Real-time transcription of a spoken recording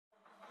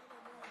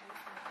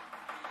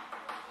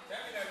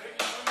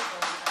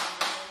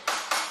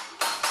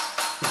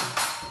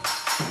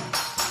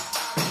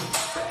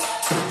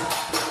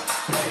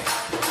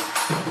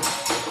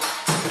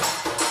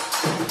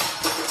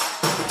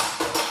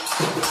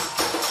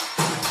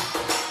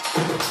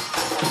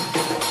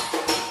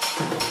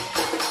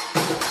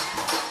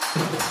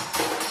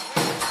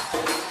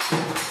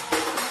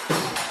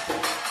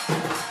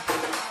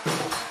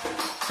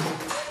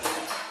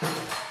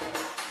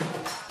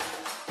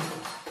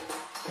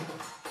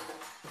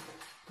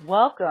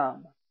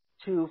Welcome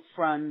to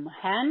From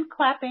Hand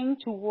Clapping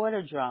to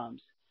Water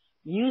Drums,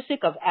 Music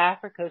of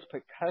Africa's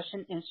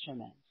Percussion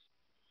Instruments.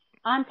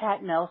 I'm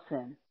Pat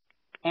Nelson,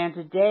 and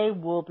today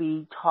we'll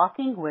be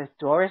talking with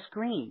Doris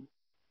Green.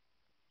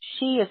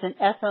 She is an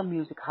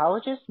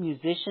ethnomusicologist,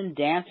 musician,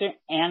 dancer,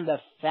 and the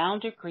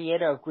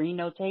founder-creator of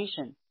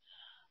Greenotation,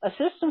 a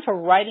system for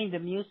writing the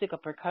music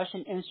of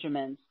percussion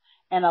instruments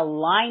and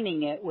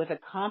aligning it with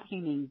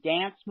accompanying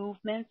dance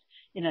movements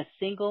in a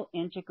single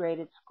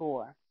integrated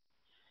score.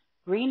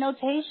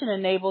 Greenotation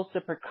enables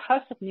the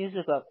percussive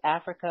music of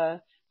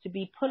Africa to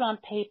be put on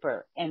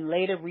paper and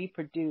later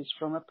reproduced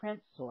from a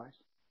print source.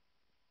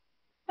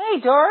 Hey,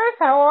 Doris,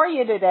 how are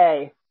you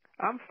today?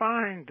 I'm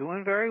fine,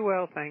 doing very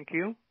well, thank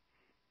you.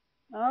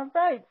 All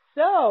right,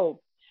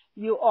 so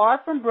you are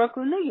from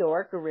Brooklyn, New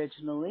York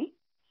originally.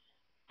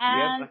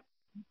 And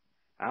Yes,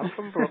 I'm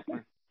from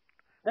Brooklyn.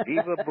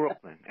 Viva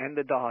Brooklyn and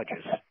the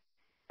Dodgers.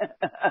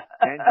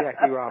 And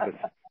Jackie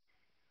Robinson.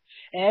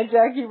 And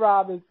Jackie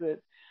Robinson.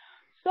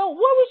 So what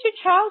was your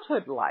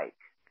childhood like?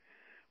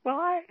 Well,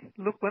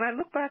 when I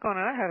look back on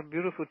it, I had a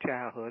beautiful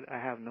childhood. I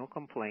have no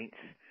complaints.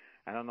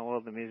 I don't know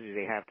all the misery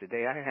they have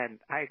today.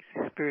 I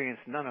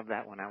experienced none of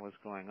that when I was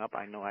growing up.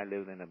 I know I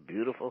lived in a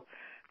beautiful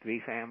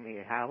 3-family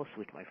house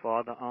which my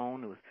father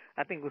owned.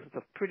 I think it was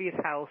the prettiest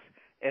house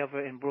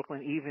ever in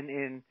Brooklyn,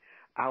 even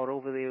out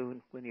over there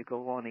when you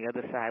go on the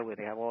other side where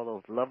they have all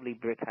those lovely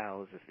brick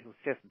houses. It was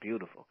just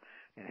beautiful.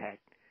 It had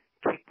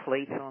kick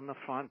plates on the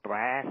front,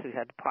 brass. We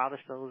had to polish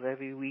those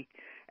every week,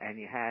 and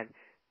you had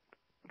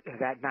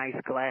that nice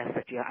glass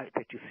that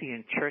you see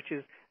in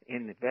churches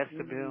in the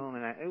vestibule,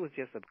 and it was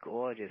just a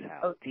gorgeous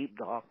house. Deep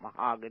dark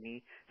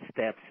mahogany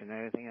steps and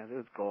everything else. It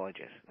was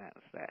gorgeous. That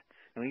was that.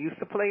 And we used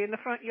to play in the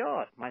front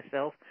yard,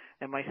 myself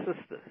and my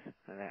sisters,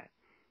 and that.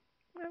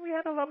 And we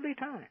had a lovely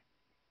time.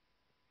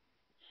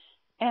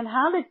 And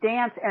how did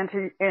dance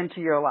enter into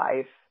your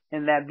life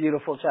in that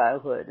beautiful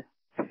childhood?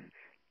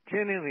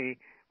 Generally,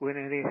 when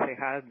they say,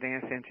 how does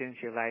dance enter into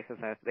your life?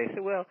 They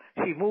say, well,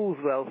 she moves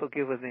well, so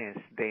give her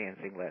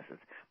dancing lessons.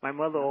 My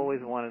mother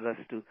always wanted us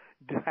to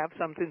have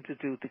something to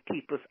do to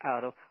keep us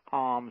out of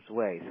harm's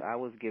way. So I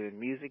was given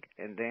music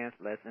and dance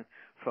lessons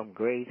from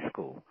grade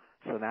school.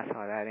 So that's how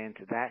I got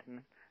into that,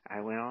 and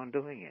I went on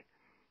doing it.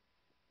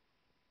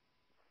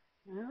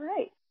 All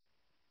right.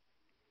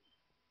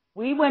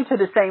 We went to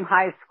the same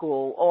high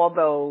school,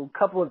 although a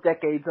couple of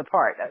decades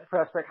apart, at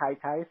Prospect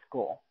Heights High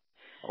School.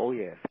 Oh,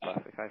 yes,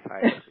 Prospect Heights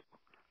High School.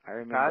 I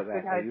remember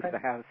that. I used to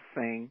have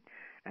sing,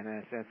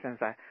 and since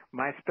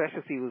my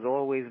specialty was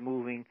always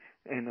moving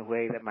in the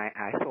way that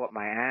I thought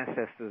my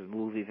ancestors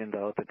moved, even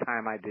though at the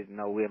time I didn't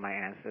know where my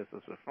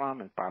ancestors were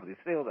from, and probably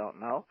still don't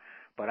know.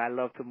 But I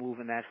love to move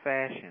in that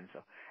fashion.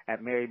 So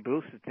at Mary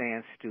Bruce's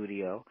dance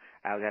studio,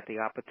 I got the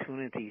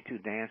opportunity to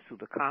dance to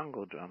the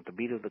Congo drum, the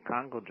beat of the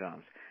Congo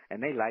drums,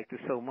 and they liked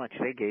it so much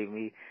they gave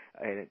me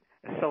a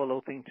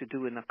solo thing to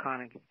do in the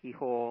Carnegie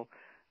Hall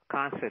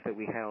concert that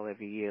we held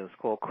every year. It was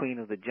called Queen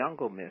of the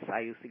Jungle Miss.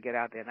 I used to get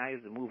out there and I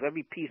used to move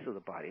every piece of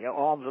the body. Your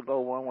arms would go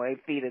one way,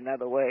 feet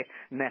another way,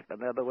 neck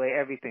another way,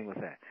 everything was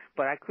that.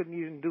 But I couldn't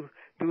even do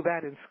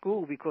that in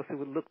school because it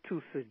would look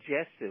too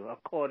suggestive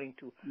according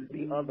to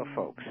the other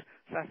folks.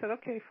 So I said,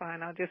 okay,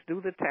 fine, I'll just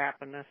do the tap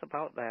and that's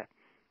about that.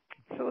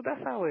 So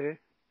that's how it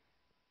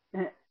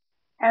is.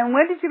 And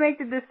when did you make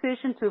the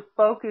decision to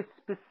focus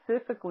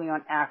specifically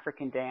on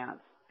African dance?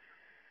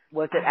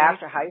 Was it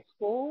after high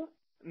school?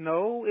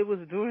 No, it was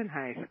during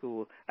high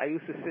school. I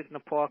used to sit in the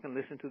park and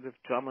listen to the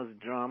drummers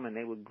drum, and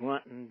they would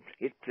grunt and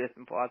hit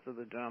different parts of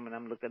the drum, and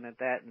I'm looking at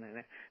that,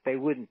 and they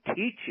wouldn't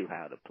teach you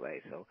how to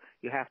play, so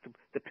you have to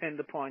depend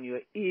upon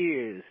your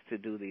ears to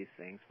do these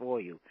things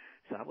for you.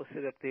 So I would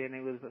sit up there, and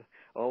they would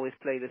always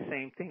play the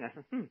same thing. I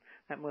said,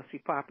 that must be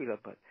popular,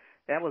 but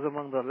that was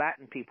among the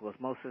Latin peoples.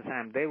 Most of the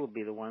time, they would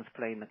be the ones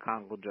playing the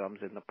Congo drums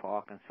in the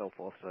park and so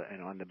forth,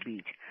 and on the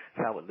beach.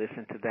 So I would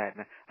listen to that.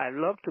 And I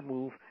love to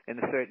move in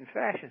a certain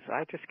fashion, so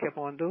I just kept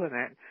on doing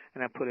that,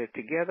 and I put it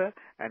together.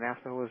 And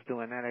after I was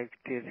doing that, I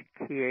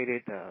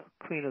created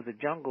Queen of the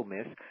Jungle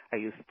Miss. I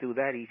used to do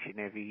that each and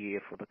every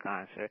year for the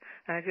concert,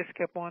 and I just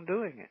kept on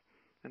doing it,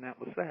 and that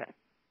was that.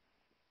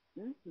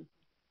 Mm-hmm.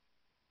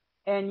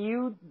 And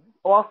you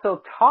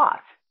also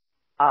taught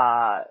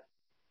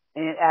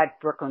at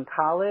Brooklyn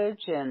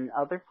College and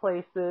other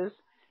places,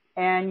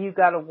 and you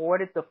got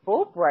awarded the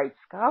Fulbright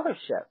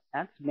Scholarship.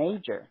 That's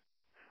major.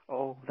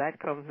 Oh, that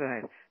comes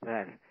in.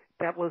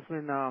 That was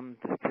when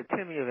the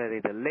Timmy of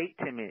Ede, the late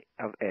Timmy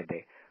of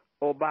Ede,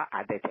 Oba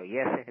Adeto,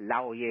 yes,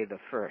 Laoye the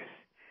First.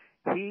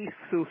 He,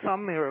 through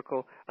some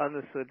miracle,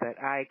 understood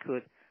that I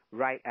could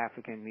write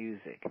African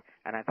music.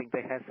 And I think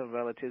they had some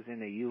relatives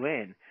in the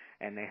UN,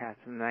 and they had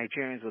some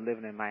Nigerians who were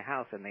living in my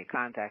house, and they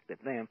contacted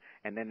them,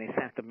 and then they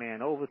sent the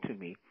man over to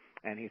me.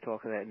 And he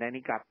talked to that, and then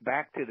he got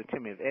back to the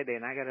Timmy of Ede,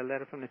 and I got a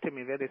letter from the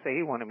Timmy of Ede saying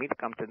he wanted me to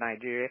come to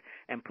Nigeria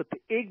and put the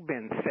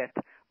Igben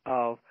set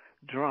of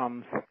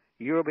drums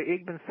Yoruba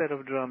Igbo set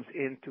of drums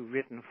into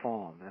written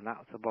form, and that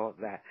was about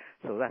that.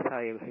 So that's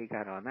how he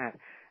got on that.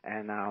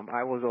 And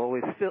I was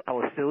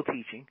still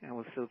teaching. I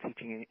was still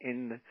teaching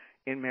in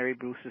Mary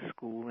Bruce's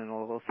school and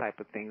all those type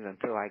of things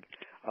until I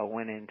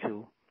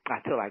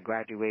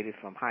graduated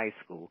from high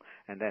school,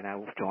 and then I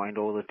joined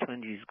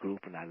Olatunji's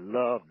group, and I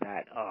loved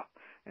that.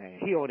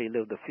 And he already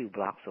lived a few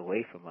blocks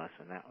away from us,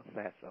 and that was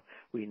that. So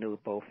we knew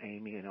both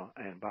Amy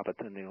and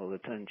Babatunde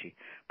Olatunji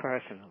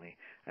personally,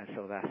 and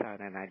so that's how.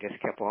 And I just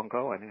kept on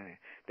going. And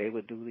they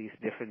would do these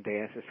different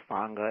dances.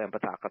 Fanga and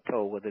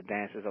Batakato were the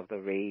dances of the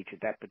rage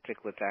at that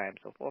particular time,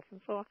 so forth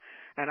and so on.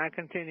 And I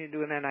continued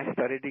doing that. And I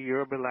studied the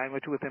Yoruba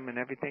language with them and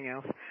everything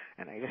else,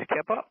 and I just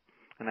kept up.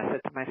 And I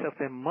said to myself,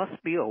 there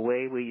must be a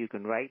way where you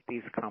can write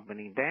these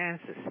accompanying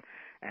dances.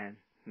 And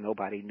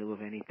nobody knew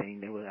of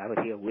anything. I would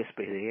hear a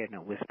whisper here and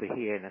a whisper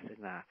here, and I said,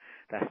 nah,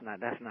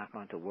 that's not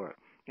going to work.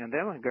 And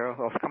then I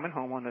was coming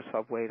home on the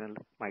subway, and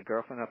my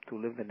girlfriend who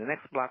lived in the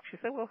next block, she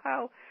said, well,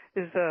 how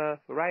is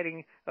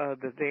writing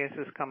the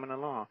dances coming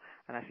along?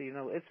 And I said,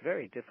 it's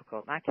very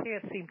difficult. And I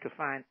can't seem to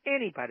find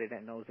anybody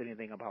that knows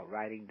anything about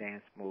writing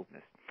dance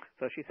movements.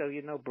 So she said,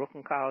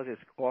 Brooklyn College is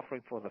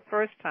offering for the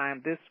first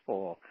time this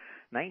fall,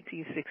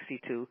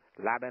 1962,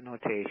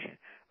 notating,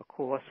 a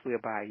course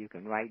whereby you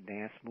can write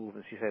dance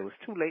movements. She said it was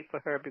too late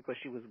for her because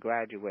she was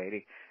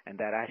graduating and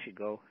that I should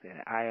go.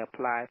 And I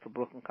applied for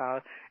Brooklyn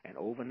College, and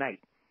overnight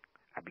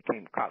I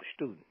became a college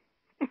student.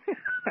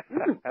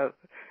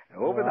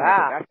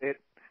 Overnight, that's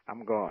it.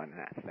 I'm going.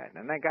 That's that.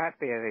 And I got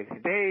there.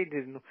 They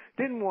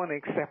didn't want to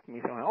accept me.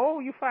 So,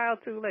 you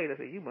filed too late. I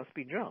said, you must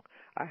be drunk.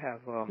 I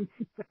have the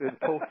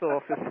post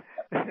office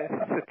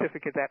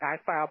certificate that I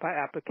filed by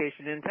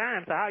application in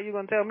time. So how are you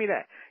going to tell me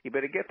that? You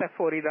better get that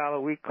 $40 a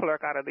week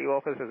clerk out of the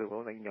office. I said,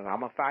 well,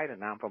 I'm a fighter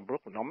now. I'm from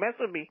Brooklyn. Don't mess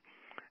with me.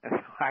 And so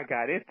I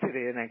got into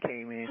there and I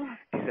came in.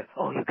 She said,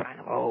 you're kind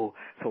of old,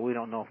 so we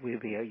don't know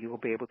if you'll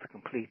be able to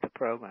complete the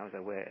program. I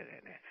said, well,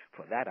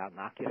 for that, I'll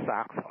knock your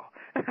socks off.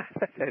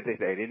 I said, they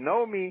didn't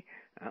know me.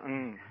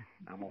 I'm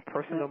a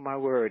person of my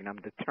word, and I'm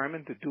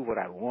determined to do what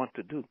I want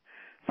to do.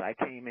 So I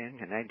came in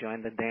and I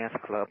joined the dance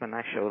club, and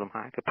I showed them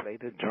how I could play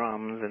the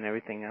drums and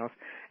everything else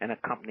and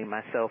accompany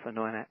myself and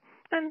doing that.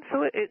 And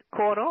so it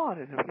caught on.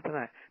 And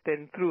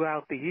then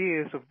throughout the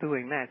years of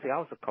doing that, see, I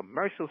was a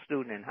commercial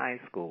student in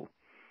high school.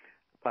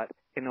 But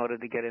in order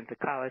to get into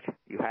college,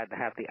 you had to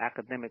have the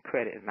academic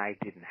credit, and I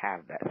didn't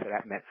have that. So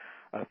that meant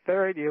a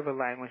third year of a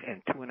language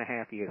and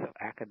 2.5 years of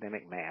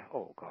academic math.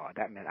 Oh, God,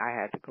 that meant I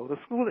had to go to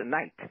school at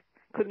night.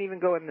 Couldn't even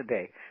go in the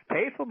day.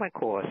 Pay for my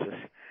courses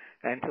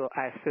until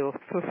I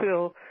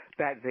fulfill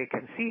that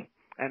vacancy,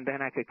 and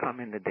then I could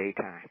come in the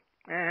daytime.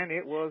 And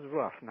it was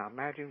rough. Now,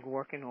 imagine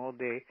working all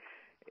day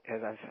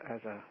as a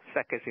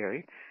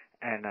secretary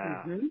and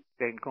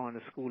then going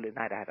to school at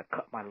night. I had to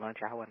cut my lunch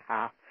hour in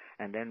half,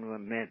 and then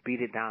beat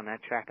it down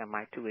that track on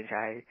my 2-inch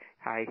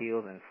high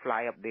heels and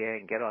fly up there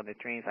and get on the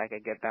train so I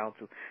could get down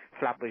to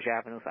Flatbush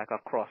Avenue so I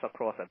could cross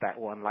across at that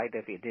one light.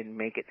 If you didn't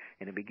make it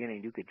in the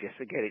beginning, you could just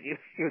forget it.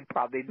 You'd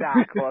probably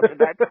die crossing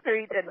that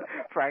street and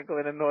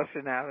Franklin and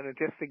Northern Avenue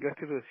just to go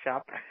to the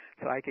shop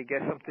so I could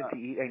get something to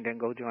eat and then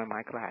go join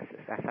my classes.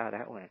 That's how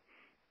that went.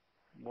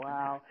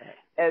 Wow.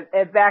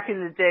 And back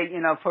in the day,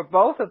 for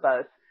both of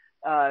us,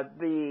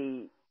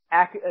 the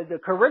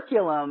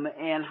curriculum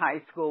in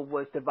high school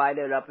was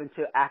divided up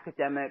into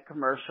academic,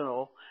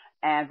 commercial,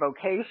 and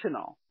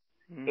vocational.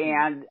 Mm-hmm.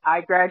 And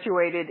I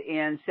graduated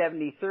in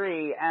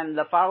 73, and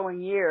the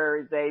following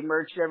year they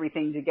merged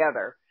everything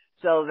together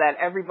so that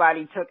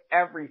everybody took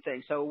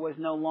everything. So it was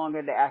no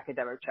longer the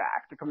academic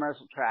track, the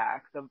commercial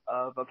track, the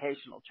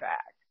vocational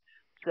track.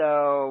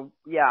 So,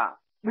 yeah.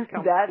 That's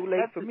too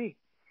late for me.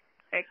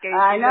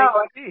 I know,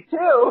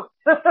 too.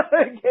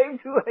 It came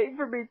too late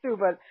for me, too.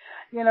 But,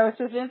 it's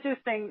just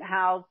interesting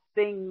how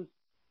things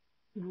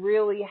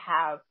really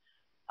have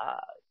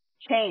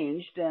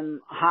changed and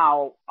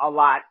how a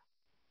lot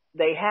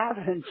they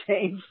haven't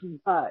changed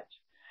much.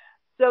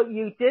 So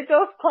you did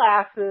those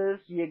classes,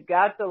 you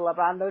got the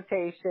Laban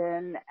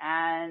notation,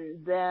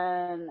 and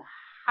then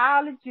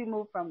how did you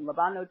move from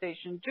Laban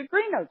notation to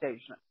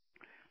Greenotation?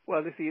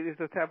 Well, this is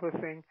the type of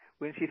thing,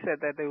 when she said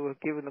that they were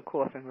giving a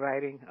course in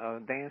writing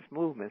dance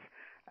movements,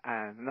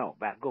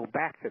 go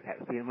back to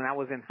that. When I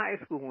was in high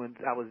school, when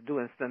I was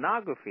doing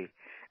stenography,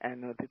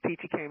 and the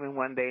teacher came in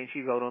one day and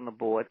she wrote on the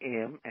board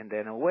M and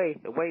then a way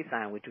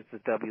sign, which was the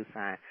W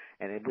sign,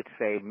 and it would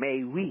say,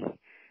 may we.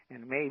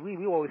 And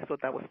we always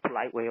thought that was a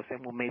polite way of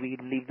saying, well, maybe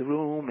leave the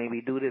room,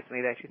 maybe do this,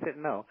 maybe that. She said,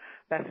 no,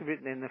 that's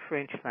written in the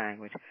French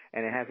language,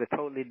 and it has a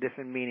totally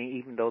different meaning,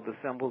 even though the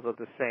symbols are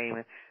the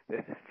same.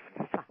 The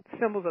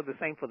symbols are the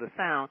same for the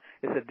sound,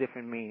 it's a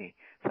different meaning.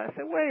 So I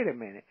said, wait a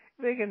minute.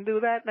 If they can do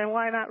that, then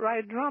why not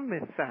write drum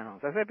sounds?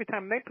 I said, every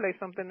time they play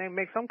something, they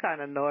make some kind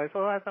of noise.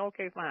 So I said,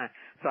 okay, fine.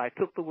 So I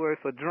took the word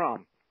for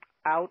drum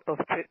out of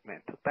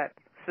treatment. That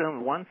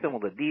one symbol,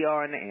 the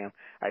DR and the M,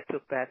 I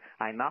took that,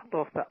 I knocked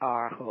off the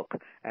R hook,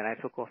 and I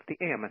took off the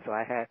M, and so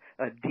I had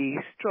a D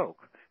stroke,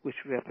 which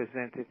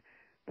represented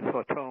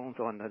for tones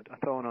on the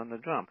tone on the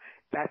drum.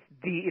 That's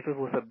D if it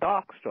was a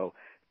dark stroke.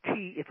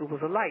 T if it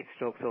was a light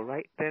stroke. So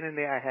right then and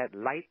there I had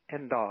light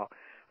and dark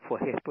for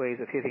his ways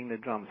of hitting the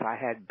drums. So I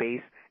had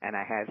bass and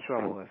I had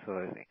treble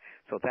sort of thing.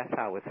 So that's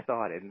how it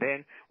started. And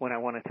then when I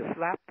wanted to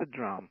slap the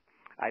drum,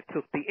 I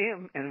took the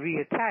M and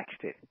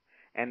reattached it.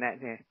 And I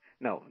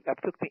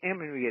took the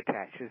M and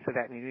reattached it. So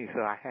that means,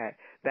 so I had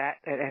that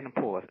and a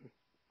pause.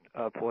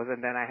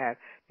 And then I had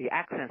the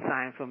accent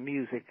sign for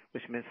music,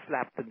 which meant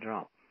slap the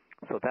drum.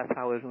 So that's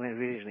how it went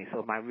originally.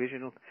 So my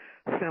original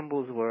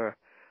symbols were,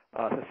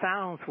 the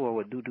sounds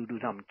were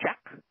do-do-do-dum jack,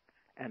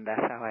 and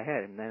that's how I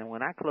had it. And then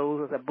when I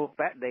closed the book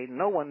that day,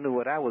 no one knew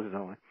what I was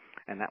doing,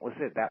 and that was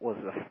it. That was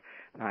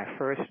my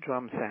first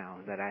drum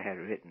sounds that I had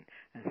written.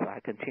 And so I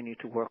continued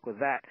to work with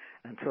that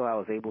until I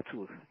was able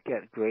to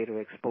get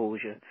greater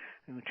exposure,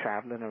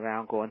 traveling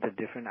around, going to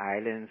different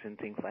islands and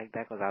things like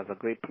that, because I was a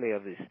great player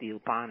of the steel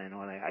pan and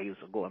all that. I used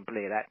to go and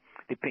play that,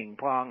 the ping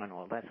pong and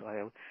all that. So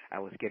I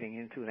was getting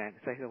into that.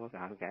 So I said, well,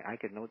 I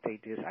could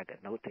notate this, I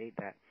could notate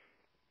that.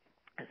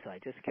 And so I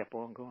just kept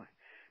on going.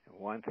 And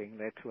one thing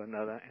led to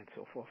another and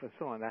so forth and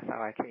so on. That's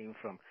how I came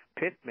from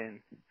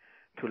Pittman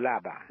to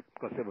Laban,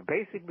 because they were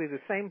basically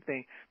the same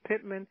thing.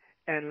 Pittman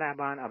and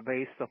Laban are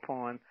based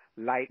upon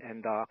light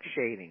and dark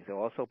shadings. They're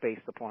also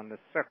based upon the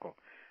circle.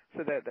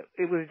 So that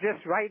it was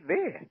just right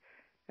there.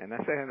 And I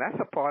said, and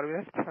that's a part of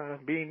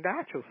it, being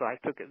natural. So I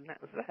took it, and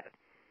that was that.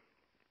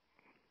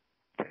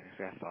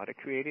 So I started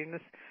creating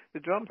the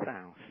drum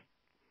sounds.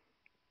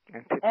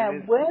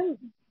 And when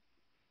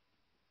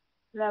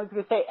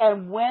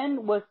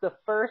was the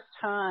first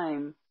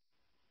time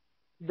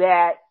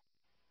that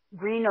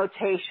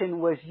Greenotation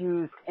was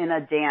used in a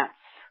dance?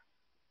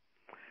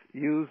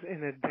 Used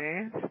in a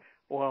dance?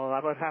 Well, I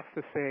would have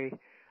to say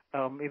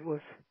it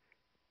was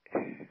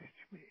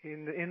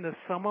in the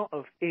summer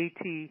of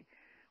 81,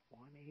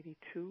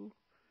 82?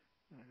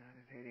 No, not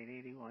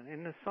 81.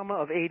 In the summer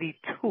of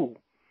 82,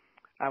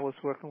 I was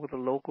working with a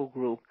local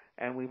group,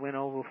 and we went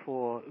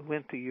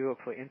to Europe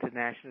for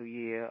International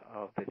Year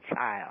of the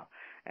Child,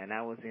 and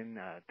I was in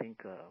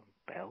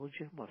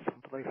Belgium or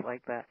someplace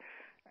like that,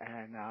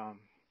 and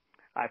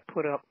I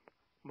put up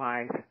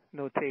my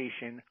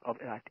notation of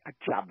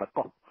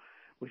Ajabako,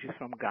 which is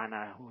from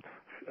Ghana, who's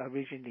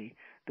originally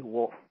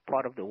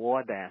part of the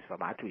war dance from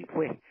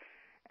Atuikwe,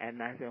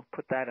 and I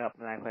put that up,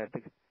 and I had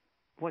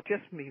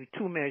just maybe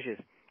 2 measures,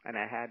 and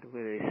I had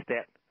with a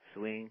step,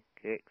 swing,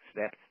 kick,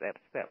 step, step,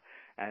 step.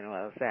 And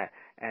what was that?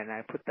 And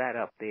I put that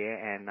up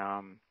there, and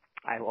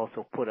I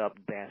also put up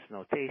dance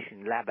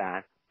notation,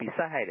 Laban,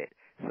 beside it,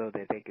 so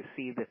that they could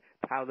see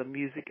how the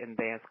music and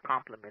dance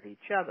complement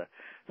each other.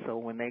 So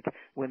when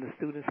the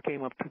students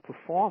came up to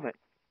perform it,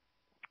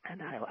 and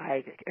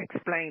I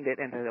explained it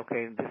and said,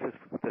 okay, this is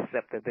the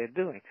step that they're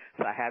doing.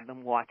 So I had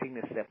them watching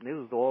the step, and it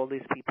was all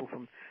these people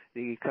from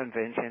the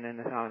convention and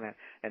so on,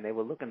 and they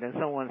were looking. Then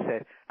someone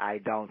said, I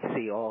don't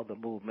see all the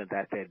movement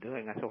that they're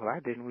doing. I said, well, I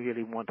didn't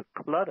really want to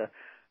clutter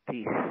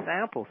these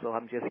samples, so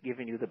I'm just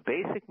giving you the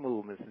basic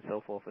movements and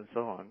so forth and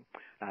so on.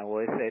 I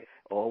always said,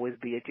 always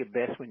be at your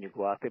best when you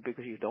go out there,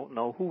 because you don't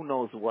know who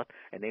knows what,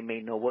 and they may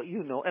know what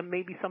you know, and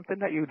maybe something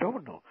that you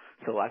don't know.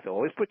 So I said,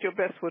 always put your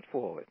best foot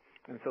forward.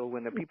 And so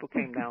when the people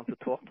came down to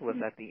talk to us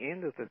at the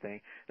end of the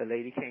thing, the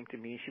lady came to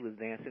me and she was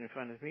dancing in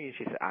front of me, and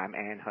she said, I'm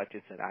Ann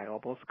Hutchinson. I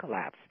almost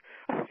collapsed.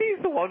 She's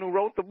the one who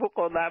wrote the book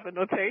on Laban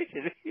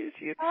notation.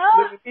 She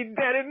looked me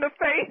dead in the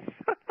face.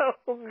 Oh,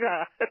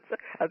 God.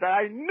 I said,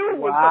 I knew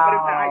when somebody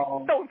said, I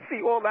don't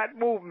see all that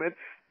movement,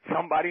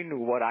 somebody knew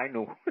what I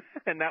knew.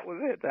 And that was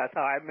it. That's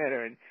how I met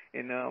her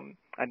in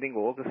I think,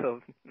 August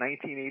of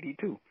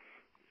 1982.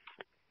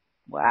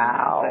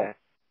 Wow.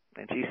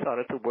 And she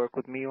started to work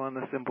with me on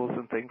the symbols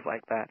and things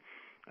like that.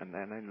 And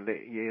then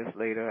years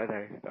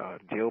later,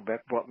 Jill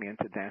Beck brought me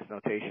into Dance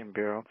Notation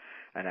Bureau,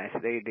 and I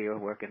stayed there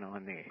working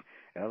on the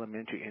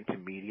elementary,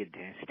 intermediate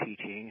dance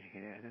teaching,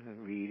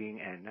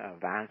 reading, and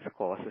advanced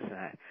courses.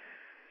 And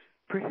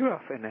pretty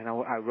rough. And then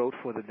I wrote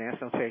for the Dance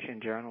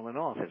Notation Journal and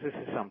all. I said, this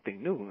is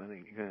something new. I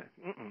mean,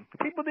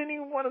 people didn't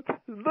even want to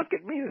look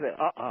at me and say,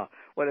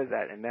 what is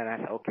that? And then I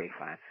said, okay,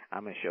 fine,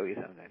 I'm going to show you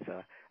something. So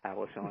I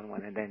was showing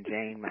one, and then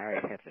Jane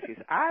married him. She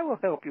said, I will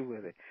help you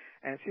with it.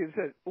 And she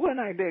said, when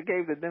I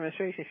gave the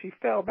demonstration, she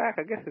fell back.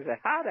 I guess she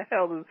said, how the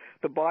hell does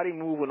the body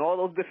move in all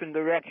those different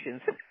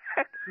directions?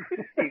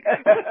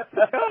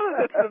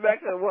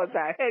 One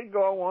side, head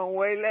going one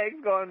way,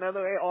 legs going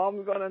another way,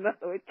 arms going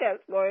another way,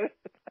 chest going.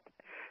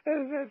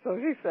 So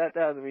she sat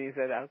down to me and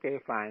said, okay,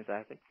 fine.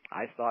 So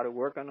I started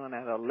working on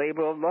that, a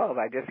labor of love.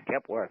 I just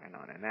kept working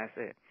on it, and that's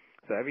it.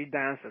 So every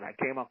dance that I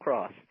came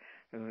across,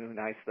 when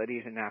I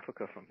studied in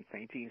Africa from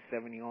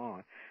 1970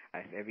 on,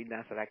 every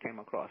dance that I came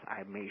across,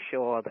 I made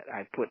sure that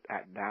I put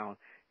that down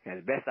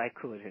as best I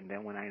could. And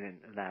then when I did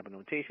Laban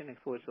notation and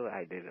so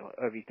I did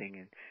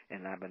everything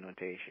in Laban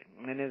notation.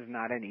 And it's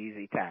not an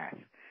easy task,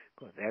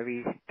 because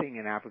everything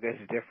in Africa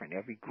is different.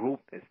 Every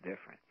group is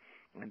different.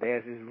 And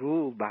theirs is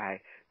ruled by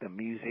the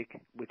music,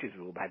 which is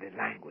ruled by the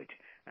language.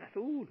 And I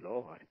said, oh,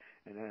 Lord.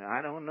 And then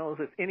I don't know if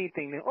there's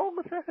anything that,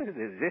 but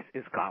this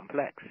is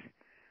complex.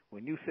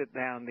 When you sit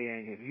down there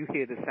and if you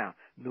hear the sound,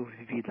 "Nu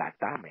vivi la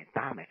dame,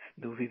 dame,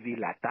 nu vivi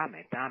la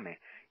dame, dame,"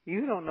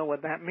 you don't know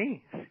what that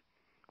means.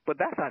 But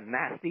that's a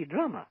nasty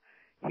drummer.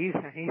 He's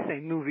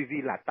saying "Nu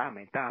vivi la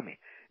dame, dame."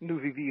 Nu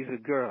vivi is a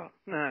girl.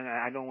 No,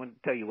 I don't want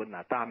to tell you what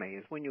natame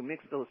is. When you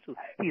mix those two,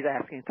 he's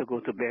asking to go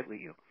to bed with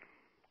you.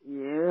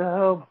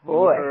 Oh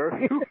boy!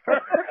 You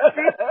heard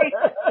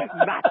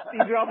nasty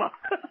drummer.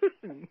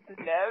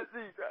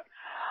 Nasty drummer.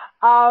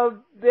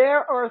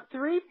 There are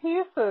 3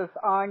 pieces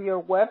on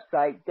your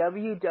website,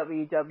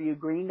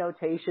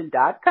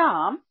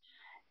 www.greenotation.com,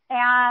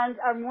 and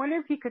I'm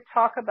wondering if you could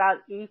talk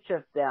about each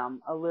of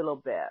them a little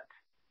bit.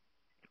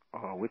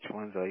 Oh, which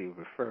ones are you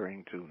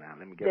referring to now?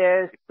 Let me get.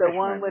 There's the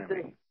one with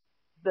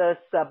the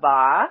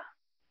sabah.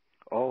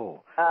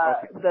 Oh.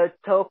 Okay. The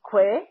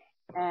tokwe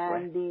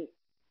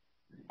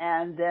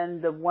and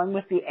then the one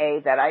with the A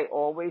that I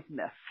always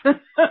miss.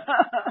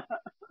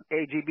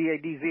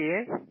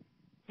 AGBADZA?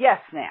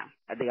 Yes, ma'am.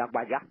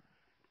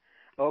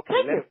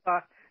 Okay,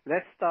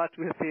 let's start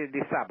with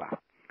the Saba.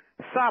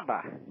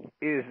 Saba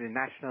is the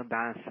national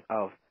dance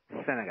of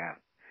Senegal.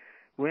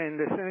 When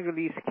the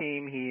Senegalese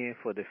came here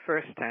for the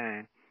first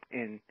time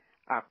in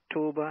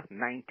October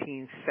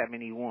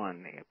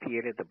 1971, they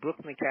appeared at the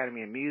Brooklyn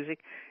Academy of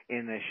Music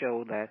in a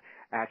show that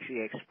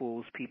actually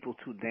exposed people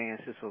to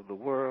dances of the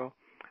world.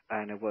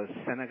 And it was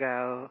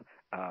Senegal,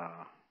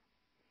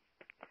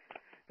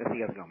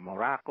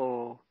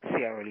 Morocco,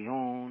 Sierra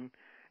Leone,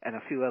 and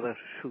a few other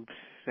troops,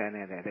 and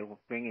they were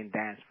bringing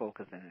dance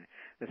focus in it.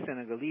 The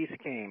Senegalese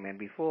came, and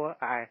before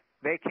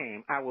they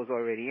came, I was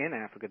already in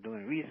Africa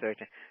doing research,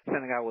 and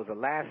Senegal was the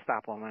last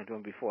stop on my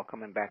doing before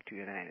coming back to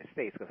the United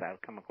States, because I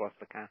would come across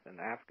the continent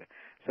of Africa.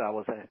 So I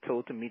was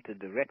told to meet the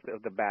director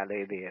of the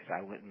ballet there, so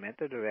I went and met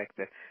the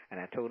director, and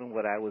I told him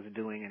what I was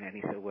doing, and then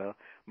he said, well,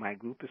 my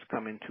group is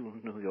coming to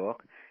New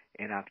York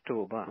in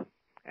October,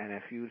 and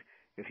if you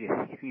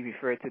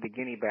refer to the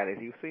Guinea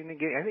ballets, you've seen the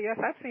Guinea. I said, yes,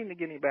 I've seen the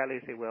Guinea ballet.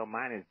 He said, well,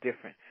 mine is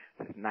different.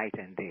 It's night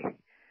and day.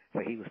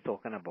 So he was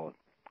talking about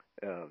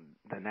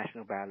the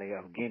National Ballet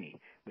of Guinea,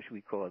 which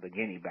we call the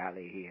Guinea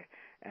Ballet here.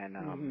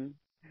 And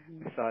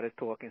we started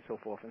talking, so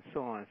forth and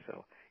so on.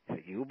 So he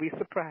said, you'll be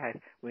surprised.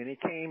 When he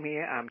came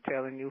here, I'm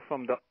telling you,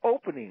 from the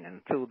opening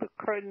until the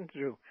curtain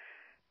drew,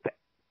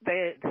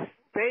 they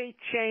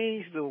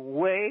changed the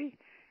way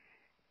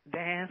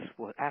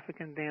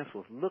African dance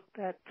was looked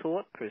at,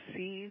 taught,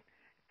 perceived,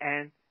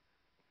 and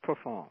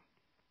performed.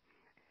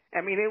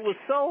 I mean, it was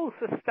so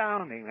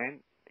astounding,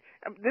 man.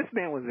 This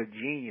man was a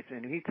genius,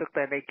 and he took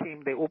that. They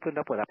opened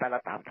up with a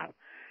palatam,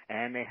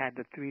 and they had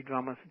the 3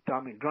 drummers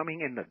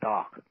drumming in the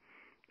dark.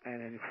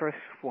 And then the first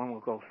one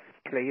would go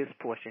play his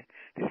portion,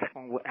 the second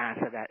one would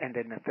answer that, and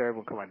then the third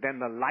would come on. Then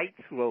the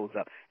lights rose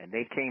up, and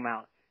they came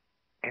out,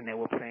 and they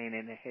were playing,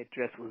 and the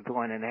headdress was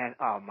going, and then,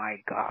 oh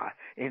my God,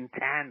 in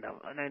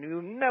tandem. And then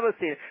you've never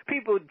seen it.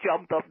 People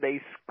jumped up,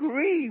 they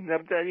screamed.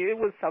 I'm telling you, it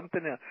was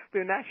something else.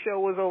 When that show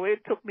was over,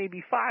 it took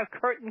maybe 5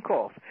 curtain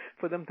calls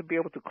for them to be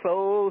able to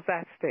close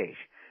that stage.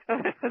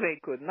 They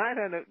could not.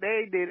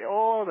 They did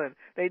all that.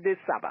 They did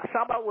Saba.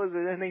 Saba was,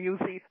 and then you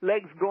see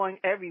legs going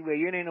everywhere.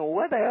 You didn't know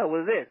what the hell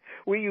was this.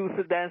 We used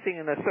to dancing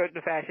in a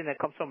certain fashion that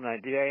comes from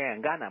Nigeria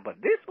and Ghana, but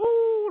this,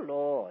 oh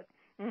Lord.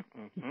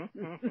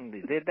 They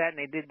did that, and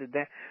they did the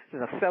dance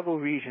in several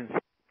regions.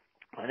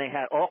 And they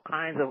had all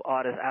kinds of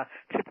artists,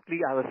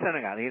 typically out of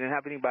Senegal. They didn't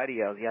have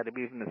anybody else. You had to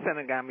be from the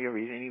Senegambia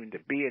region even to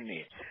be in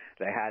there.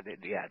 They had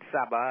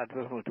Sabah,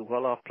 to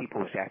well-off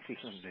people, which actually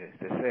from the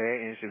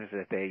instruments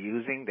that they're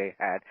using. They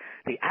had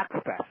the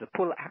acrobat, the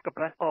pull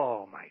acrobat.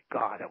 Oh, my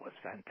God, that was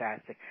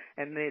fantastic.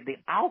 And the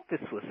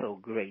outfits were so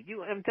great.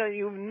 I'm telling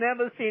you, you've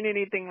never seen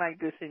anything like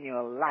this in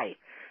your life.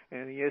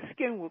 And your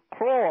skin would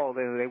crawl.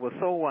 They were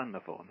so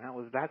wonderful. And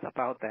that's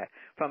about that.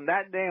 From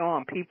that day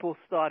on, people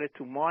started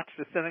to march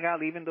to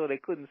Senegal, even though they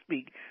couldn't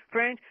speak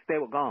French. They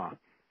were gone.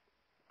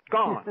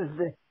 And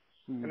then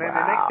the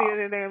next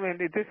year,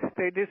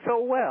 they did so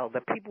well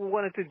that people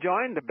wanted to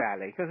join the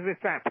ballet, because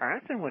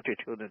parents didn't want your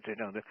children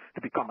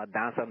to become a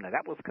dancer. Now,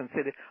 that was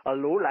considered a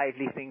low,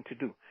 lively thing to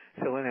do.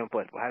 So when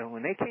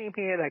they came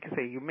here, like I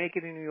say, you make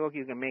it in New York,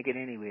 you can make it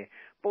anywhere.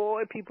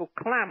 Boy, people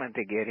clamored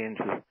to get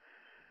into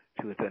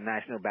the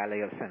National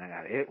Ballet of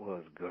Senegal. It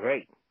was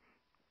great.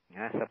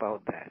 That's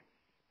about that.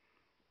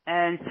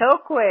 And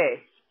Tokwe.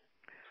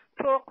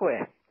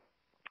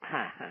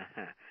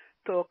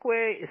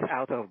 Tokwe is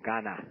out of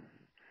Ghana.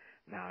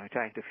 Now I'm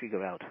trying to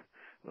figure out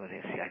what it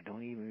is. I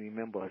don't even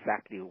remember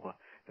exactly what.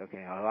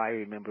 Okay, all I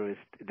remember is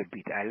the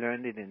beat. I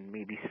learned it in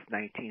maybe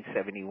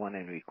 1971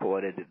 and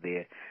recorded it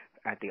there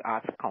at the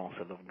Arts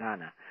Council of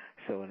Ghana.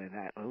 So it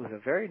was a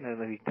very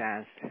lively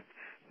dance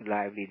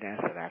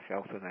that I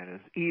felt, and it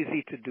was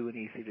easy to do and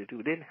easy to do.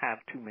 It didn't have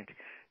too much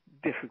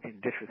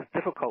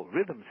difficult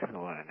rhythms going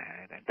on.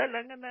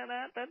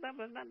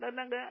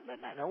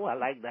 Oh, I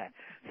like that.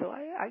 So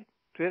I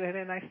did it,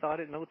 and I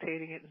started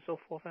notating it and so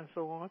forth and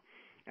so on.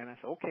 And I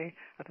said, okay,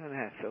 I done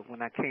that. So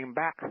when I came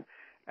back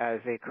as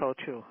a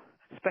cultural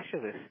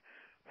specialist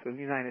for the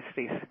United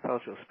States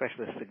cultural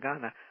specialist to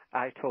Ghana,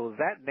 I told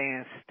that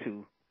dance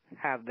to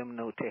have them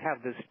notate,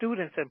 have the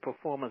students and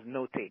performers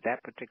notate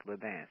that particular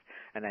dance.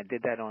 And I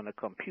did that on the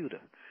computer.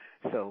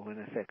 So when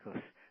I said,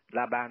 because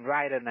La Band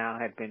Writer now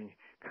had been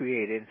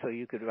created, so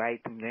you could write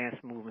some dance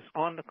movements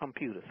on the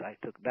computer. So I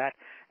took that,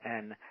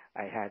 and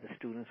I had the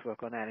students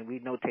work on that, and we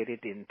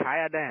notated the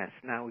entire dance.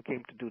 Now we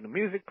came to do the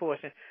music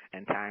portion,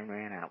 and time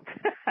ran out.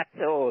 I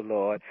said, oh,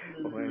 Lord,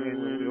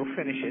 we'll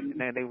finish it.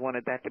 And they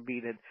wanted that to be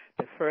the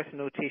first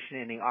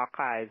notation in the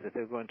archives that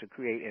they're going to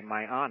create in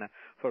my honor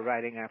for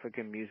writing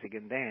African music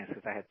and dance,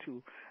 because I had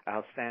two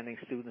outstanding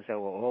students that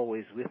were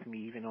always with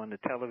me, even on the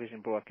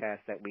television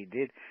broadcast that we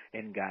did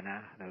in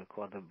Ghana. They were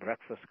called the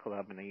Breakfast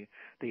Club, and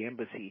the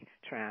embassy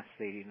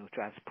translated,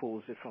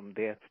 transposed it from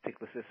their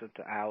particular system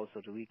to ours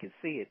so that we could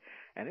see it.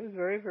 And it was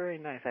very, very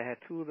nice. I had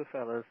two of the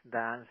fellows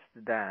dance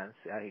the dance.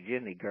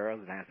 Generally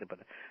girls danced it, but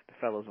the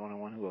fellows were the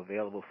one who were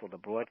available for the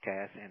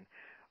broadcast, and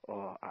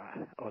or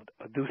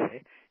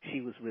Dulce, she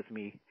was with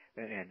me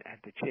and at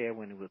the chair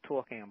when we were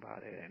talking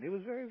about it, and it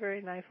was very,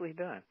 very nicely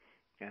done.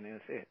 And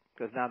that's it.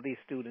 Because now these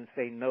students,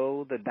 they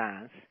know the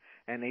dance,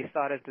 and they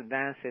started to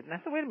dance it. And I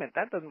said, wait a minute,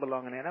 that doesn't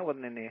belong in there. That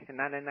wasn't in there.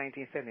 Not in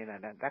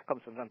 1979. That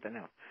comes from something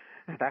else.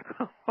 That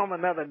comes from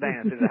another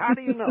dance. He said, how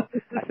do you know?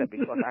 I said,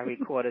 because I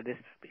recorded this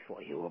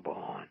before you were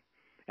born.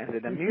 And I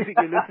said, the music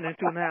you're listening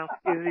to now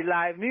is the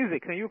live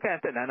music. And you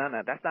can't say, no,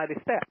 that's not a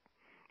step.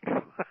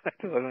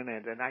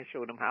 And I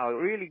showed them how it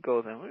really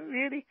goes. And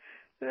really?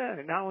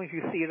 Yeah. Now when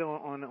you see it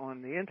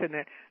on the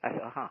internet, I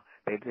said,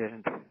 they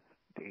didn't.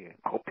 The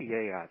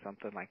OPA or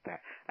something like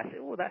that. I said,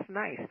 oh, that's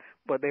nice.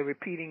 But they're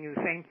repeating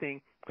the same thing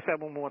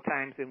several more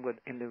times in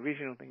the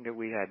original thing that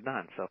we had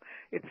done. So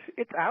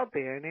it's out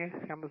there, and there's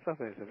some stuff.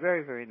 It's a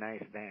very, very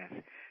nice dance.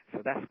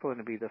 So that's going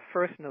to be the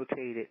first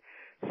notated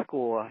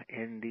score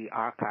in the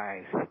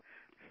archives.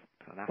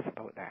 So that's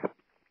about that.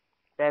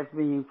 That's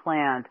being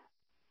planned.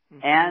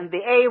 Mm-hmm. And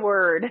the A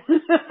word.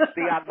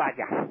 The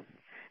Agbaja.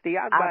 The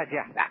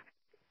Agbaja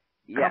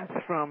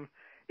comes from,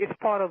 it's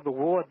part of the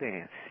war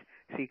dance.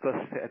 See, because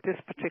at this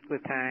particular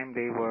time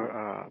they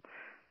were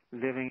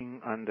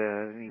living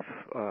underneath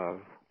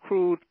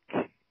crude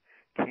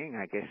king,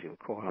 I guess you would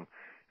call him,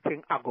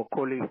 King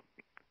Agokoli.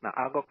 Now,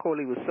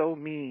 Agokoli was so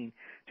mean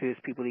to his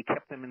people, he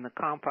kept them in the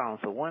compound.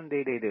 So one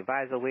day they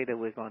devised a way that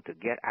we're going to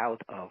get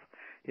out of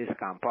his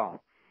compound.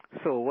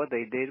 So what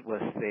they did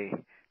was they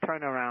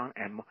turned around,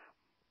 and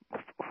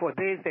for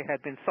days they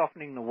had been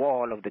softening the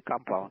wall of the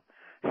compound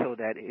so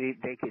that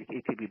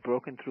it could be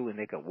broken through and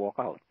they could walk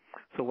out.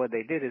 So what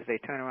they did is they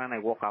turn around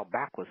and walk out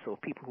backwards. So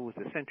people who was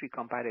the sentry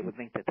come by, they would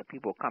think that the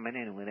people were coming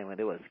in when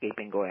they were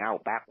escaping, going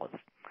out backwards.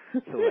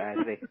 So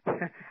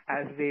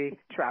as they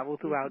travel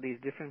throughout these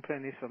different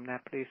places from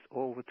that place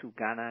over to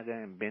Ghana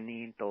and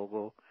Benin,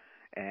 Togo,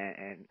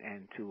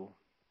 and to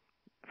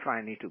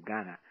finally to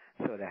Ghana.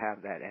 So they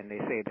have that, and they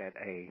say that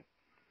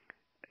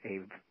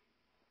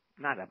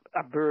not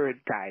a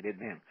bird guided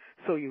them.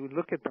 So you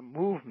look at the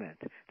movement.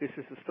 This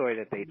is the story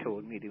that they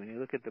told me. When you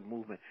look at the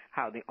movement,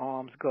 how the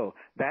arms go,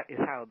 that is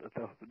how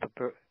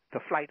the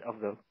flight of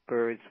the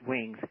bird's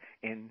wings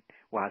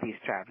while he's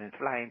traveling,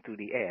 flying through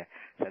the air.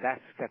 So that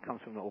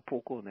comes from the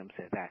Opoko, and them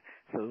said that.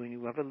 So when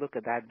you ever look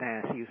at that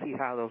dance, you see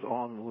how those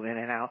arms move in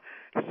and out.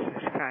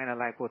 It's kind of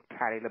like what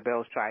Patti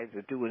LaBelle tries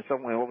to do in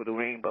Somewhere Over the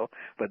Rainbow,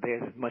 but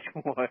theirs is much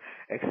more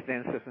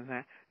extensive than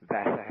that.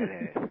 That's how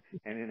it is.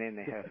 And then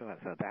they have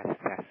so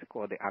that's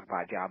called the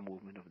Agbaja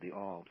movement of the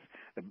arms.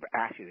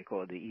 Actually, they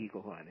call it the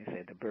eagle one. They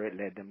said the bird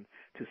led them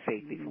to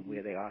safety from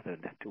where they are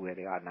to where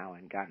they are now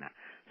in Ghana.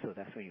 So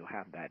that's when you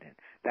have that in.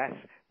 That's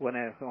one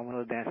of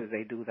those dances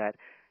they do that.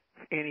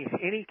 Any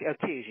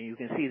occasion you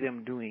can see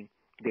them doing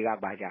the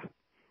Agbaja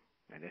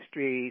in the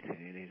streets,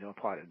 and it's all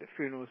part of the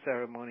funeral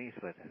ceremonies.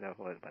 But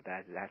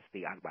that's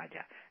the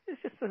Agbaja.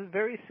 It's just a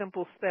very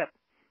simple step.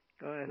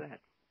 Go ahead.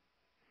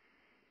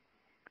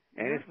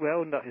 And it's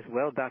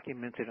well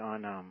documented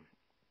on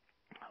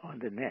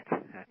the net.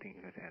 I think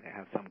they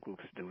have some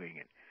groups doing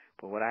it.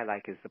 But what I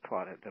like is the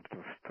part of the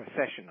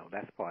processional.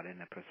 That's part in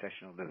the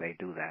processional that they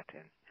do that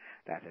in.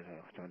 That is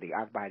so the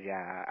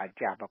Agbaja,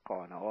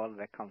 Ajabako, and all of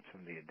that comes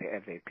from the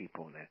Ewe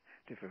people in the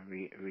different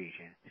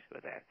regions.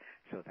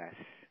 So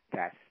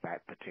that's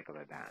that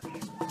particular dance.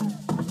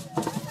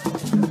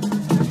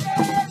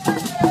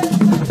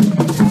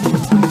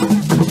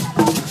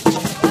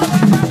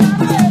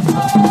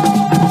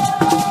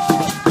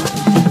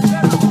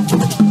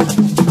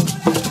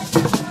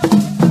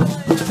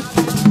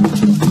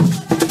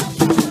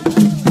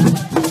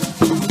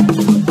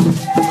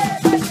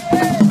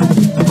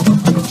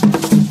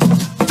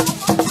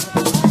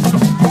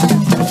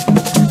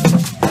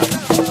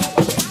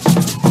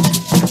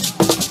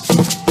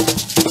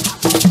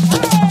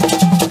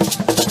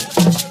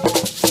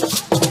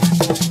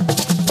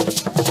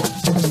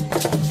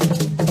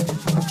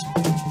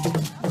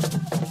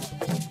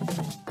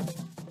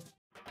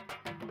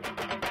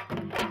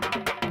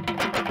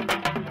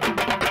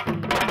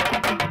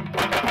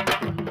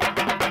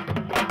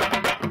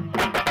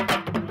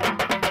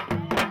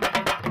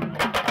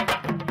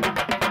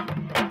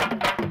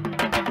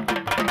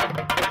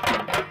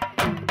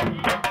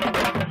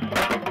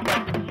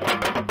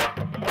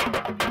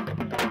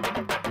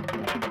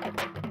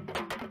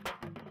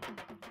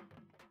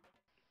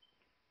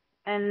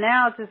 And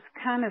now just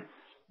kind of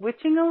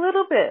switching a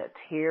little bit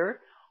here,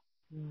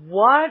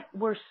 what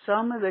were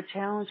some of the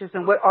challenges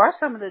and what are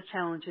some of the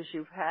challenges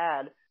you've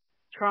had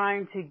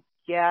trying to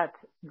get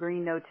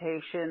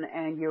Greenotation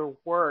and your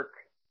work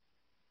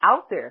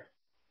out there?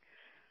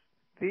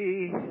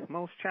 The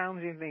most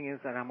challenging thing is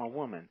that I'm a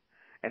woman,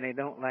 and they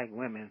don't like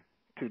women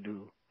to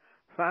do.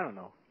 So I don't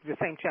know. The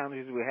same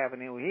challenges we're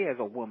having here as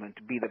a woman,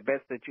 to be the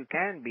best that you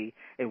can be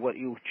in what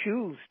you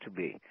choose to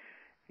be,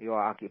 your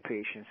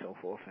occupation, so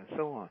forth and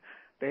so on.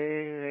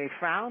 They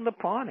frowned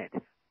upon it.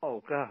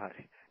 Oh, God.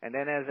 And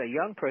then as a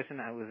young person,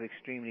 I was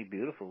extremely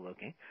beautiful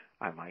looking.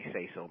 I might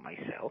say so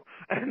myself.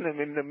 And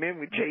then the men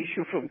would chase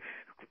you from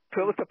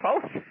pillar to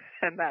post.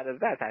 And that is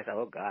that. I said,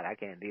 oh, God, I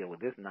can't deal with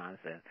this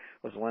nonsense.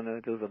 There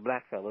was a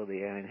black fellow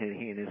there, and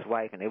he and his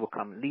wife, and they would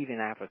come leaving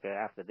Africa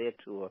after their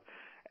tour,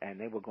 and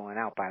they were going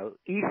out by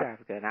East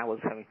Africa, and I was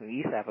coming from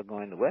East Africa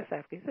going to West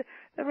Africa. He said,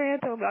 the man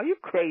told me, are you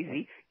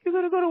crazy? You're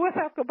going to go to West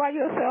Africa by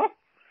yourself?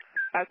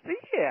 I said,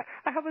 yeah,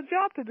 I have a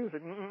job to do. He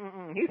said,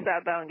 He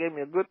sat down and gave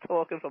me a good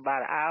talking for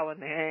about an hour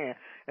and a half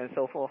and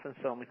so forth and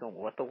so on. He told me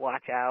what to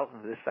watch out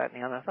and this, that,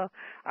 and the other. So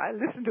I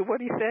listened to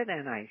what he said,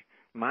 and I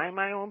mind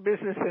my own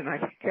business, and I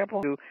kept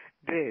on.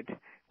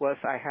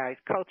 I had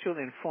cultural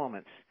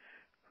informants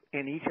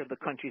in each of the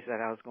countries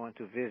that I was going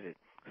to visit.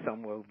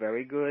 Some were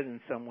very good and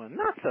some were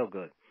not so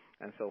good,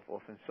 and so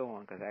forth and so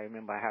on. Because I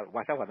remember I had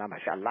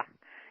mashallah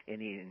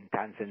in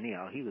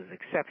Tanzania. He was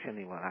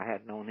exceptionally well. I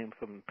had known him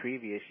from the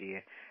previous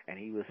year, and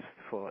he was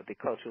for the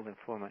cultural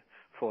informant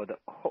for the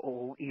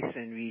whole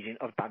eastern region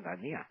of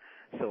Tanzania.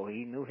 So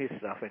he knew his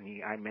stuff,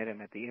 and I met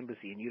him at the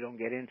embassy, and you don't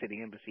get into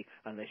the embassy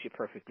unless you're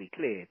perfectly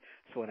cleared.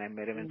 So when I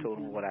met him and told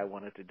him what I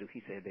wanted to do,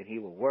 he said that he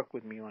would work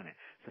with me on it.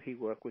 So he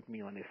worked with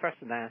me on the first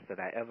dance that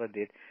I ever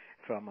did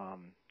from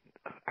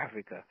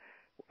Africa,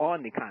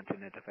 on the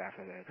continent of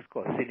Africa. It's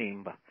called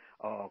Sinimba.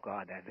 Oh,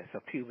 God, that's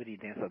a puberty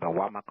dance of the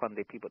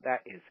Wamakonde people.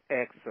 That is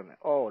excellent.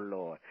 Oh,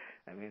 Lord.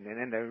 I mean, and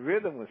then the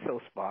rhythm was so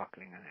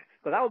sparkling.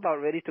 Because I was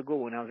about ready to go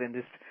when I was in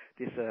this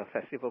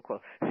festival called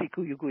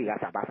Sikuyugui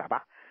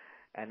Asaba.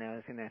 And I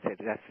was in there and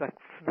said, that's like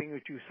thing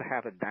that you used to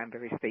have at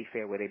Danbury State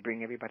Fair where they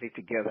bring everybody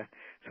together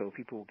so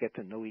people will get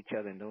to know each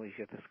other and know each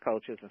other's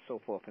cultures and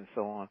so forth and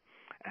so on.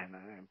 And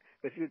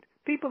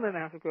people in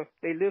Africa,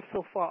 they live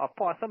so far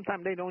apart.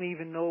 Sometimes they don't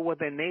even know what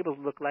their neighbors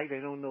look like. They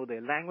don't know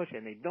their language,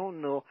 and they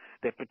don't know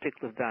their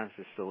particular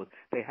dances. So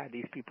they had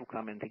these people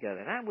coming together.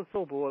 And I was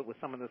so bored with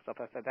some of the stuff.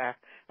 I said,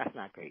 that's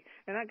not great.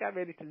 And I got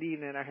ready to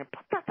leave, and I heard,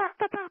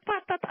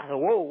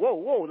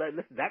 whoa.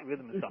 Listen, that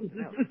rhythm is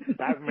something else.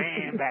 So I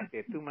ran back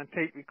there, threw my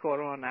tape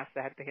recorder on, and I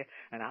sat there,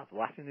 and I was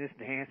watching this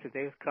dance as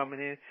they was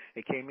coming in.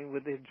 They came in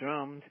with their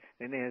drums,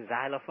 and their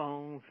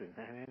xylophones,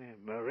 and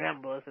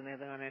marimbas, and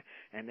everything.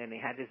 And then they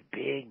had this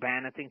big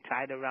banner thing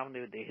tied around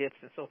their hips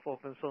and so forth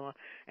and so on.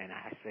 And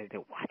I said, they're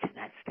watching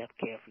that step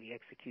carefully,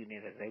 executing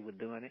it as they were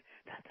doing it,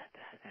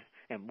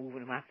 and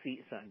moving my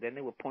feet. So then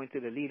they would point to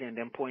the leader and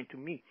then point to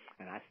me.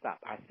 And I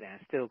stopped. I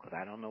stand still because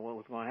I don't know what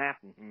was going to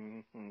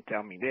happen.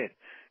 Tell me this.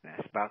 And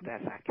that's about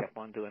that. So I kept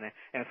on doing it.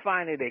 And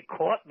finally, they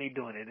caught me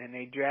doing it, and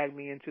they dragged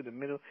me into the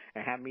middle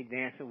and had me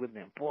dancing with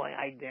them. Boy,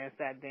 I danced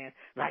that dance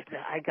like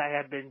that. I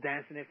had been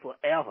dancing it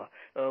forever.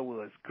 It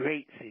was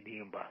great,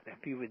 Sidimba. The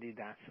puberty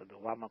dance of the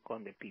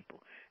Wamakonde people.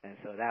 And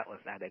so that was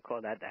that. They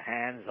call that the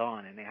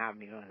hands-on, and they have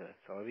me on it.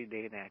 So every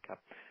day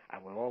I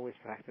would always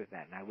practice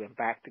that. And I went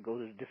back to go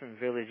to the different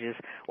villages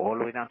all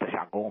the way down to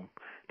Shagom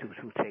to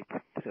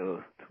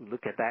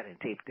look at that and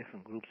tape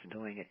different groups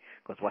doing it.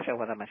 Because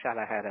Washawana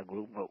Mashala had a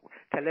group,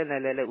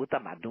 Kalelele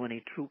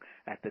Utamaduni troupe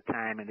at the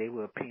time, and they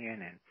were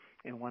appearing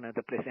in one of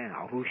the places in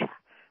Arusha,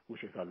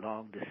 which is a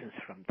long distance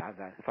from Dar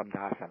es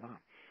Salaam.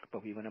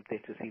 But we went up there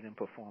to see them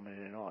performing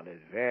and all. It's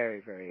very,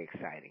 very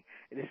exciting.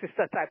 This is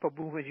the type of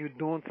movement you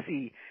don't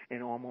see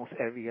in almost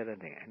every other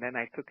day. And then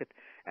I took it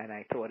and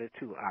I taught it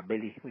to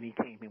Abeli when he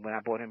came in, when I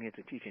brought him here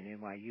to teach in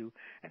NYU,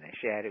 and I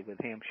shared it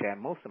with him, shared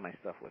most of my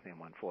stuff with him,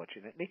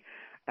 unfortunately.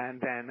 And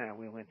then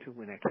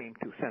when I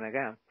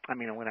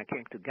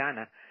came to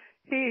Ghana,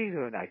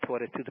 I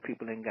taught it to the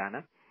people in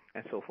Ghana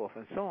and so forth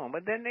and so on.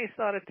 But then they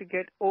started to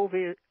get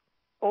over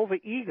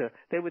eager.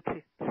 They would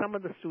some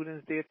of the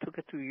students there took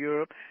it to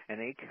Europe, and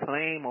they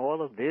claim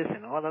all of this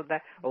and all of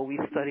that. Oh, we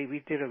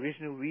did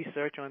original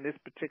research on this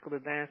particular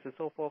dance and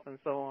so forth and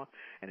so on.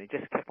 And they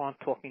just kept on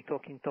talking.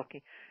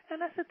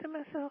 And I said to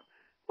myself,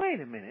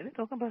 wait a minute, they're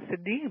talking about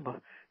Sidimba.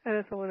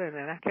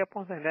 And I kept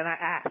on saying, then I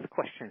asked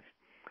questions.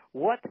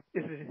 What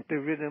is the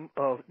rhythm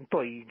of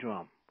Ntoi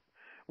drum?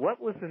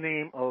 What was the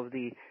name of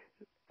the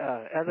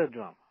other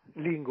drum?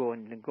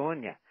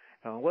 Lingonia.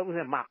 What was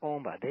it?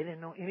 Makomba. They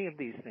didn't know any of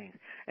these things.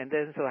 And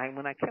then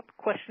when I kept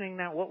questioning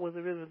now, what was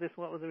the rhythm of this,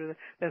 what was the rhythm,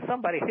 then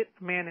somebody hit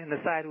the man in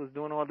the side who was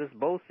doing all this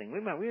boasting.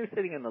 Remember, we were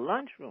sitting in the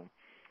lunchroom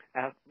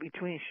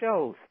between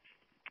shows.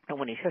 And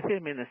when he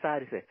hit me in the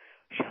side, he said,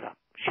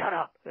 shut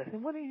up. I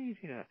said, what do you need?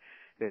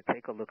 Said,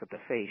 take a look at the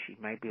face. She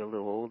might be a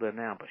little older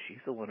now, but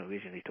she's the one who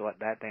originally taught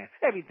that dance.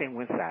 Everything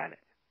went silent.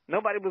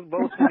 Nobody was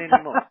boasting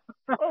anymore.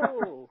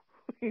 Oh.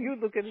 You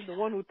looking at the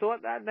one who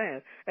taught that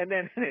dance. And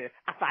then,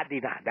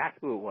 Afadina, that's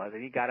who it was.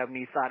 And he got up and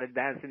he started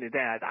dancing the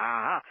dance.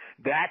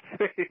 That's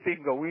where the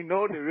thing go. We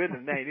know the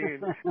rhythm.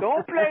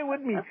 Don't play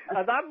with me.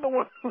 As I'm the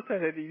one who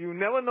said it. You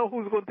never know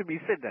who's going to be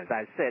sitting. As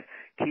I said,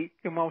 keep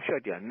your mouth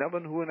shut. You never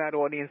know who in that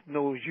audience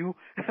knows you,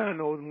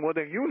 knows more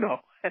than you know.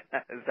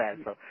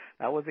 So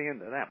that was the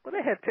end of that. But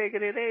they had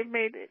taken it, they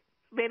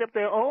made up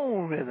their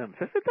own rhythms.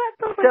 I said, that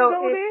doesn't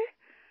go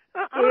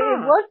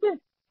there.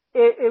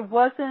 It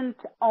wasn't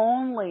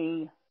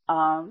only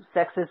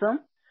sexism.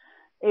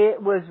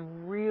 It was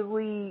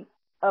really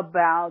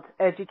about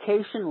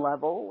education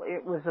level.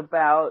 It was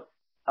about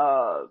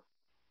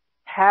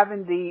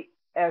having the,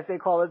 as they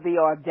call it, the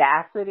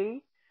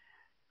audacity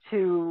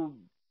to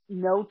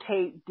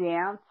notate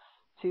dance,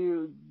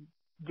 to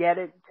get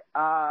it they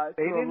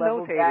to didn't a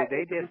level notate that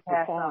it. They just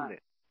performed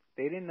it.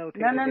 They didn't notate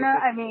it. No.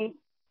 I mean,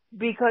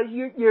 because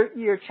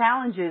your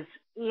challenges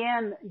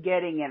in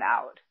getting it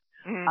out.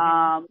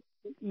 Mm-hmm.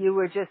 You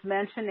were just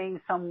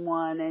mentioning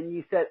someone, and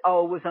you said,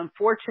 "Oh, it was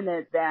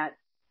unfortunate that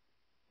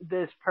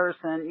this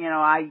person,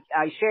 I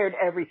shared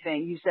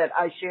everything." You said,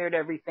 "I shared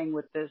everything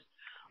with this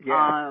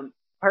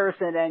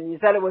person," and you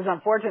said it was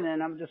unfortunate.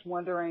 And I'm just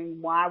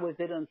wondering, why was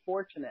it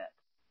unfortunate?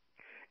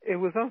 It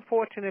was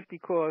unfortunate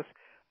because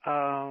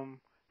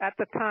at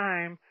the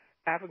time,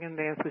 African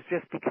dance was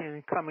just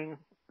coming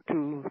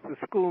to the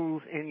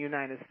schools in the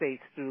United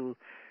States through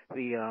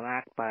the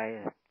act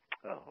by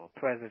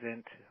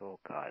President. Oh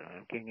God,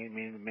 I can't give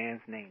me the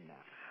man's name now.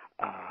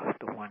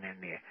 The one in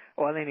there.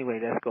 Well, anyway,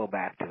 let's go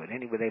back to it.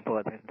 Anyway,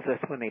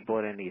 that's when they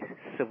brought in the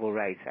Civil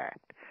Rights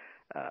Act.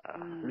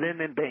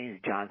 Lyndon Baines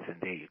Johnson.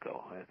 There you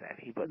go.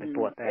 They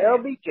brought that.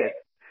 LBJ.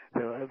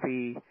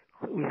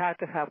 We had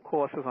to have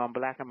courses on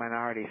Black and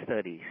minority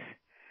studies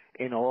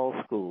in all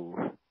schools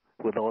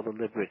with all the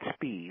liberate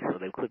speed, so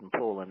they couldn't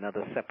pull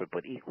another separate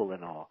but equal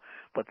and all.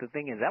 But the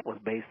thing is, that was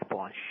based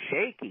upon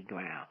shaky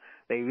ground.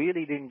 They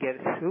really didn't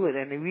get through it,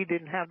 and we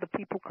didn't have the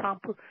people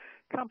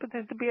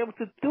competent to be able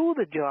to do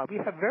the job.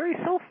 You have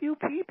so few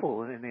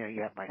people in there.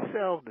 You have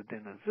myself, the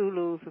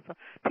Zulus,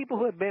 people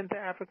who have been to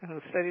Africa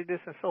who studied this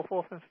and so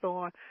forth and so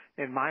on.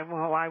 And my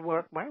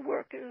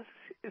work is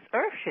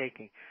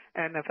earth-shaking.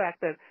 And the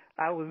fact that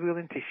I was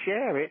willing to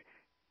share it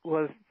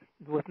was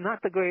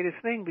not the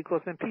greatest thing,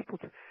 because then people,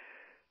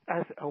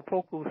 as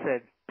Opoku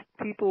said,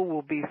 people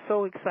will be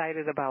so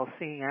excited about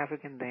seeing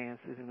African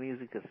dances and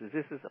music because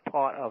this is a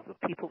part of the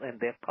people and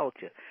their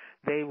culture.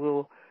 They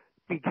will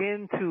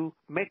begin to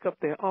make up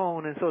their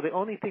own, and so the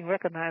only thing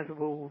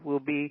recognizable will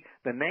be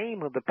the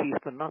name of the piece,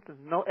 but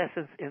no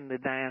essence in the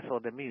dance or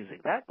the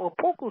music. That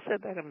Opoku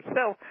said that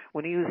himself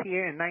when he was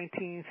here in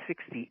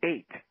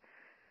 1968.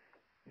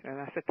 And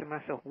I said to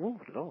myself, "Ooh,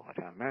 Lord,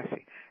 have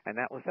mercy." And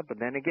that was it. But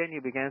then again, you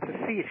began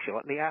to see it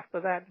shortly after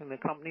that, and the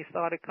company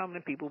started coming,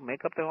 and people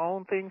make up their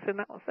own things, and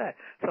that was that.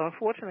 So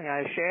unfortunately,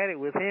 I shared it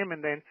with him,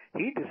 and then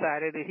he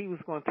decided that he was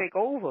going to take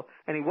over,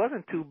 and he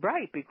wasn't too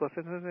bright, because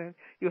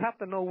you have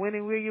to know when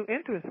and where you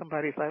enter in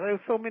somebody's life. There were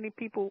so many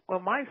people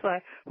on my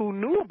side who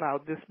knew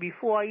about this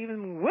before I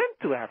even went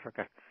to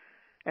Africa.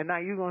 And now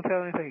you're going to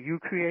tell me that you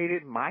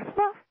created my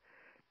stuff?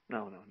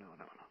 No.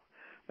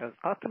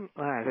 That's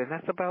and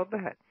that's about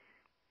that.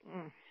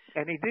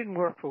 And he didn't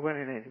work for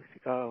winning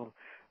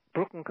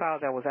Brooklyn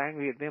College. I was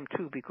angry at them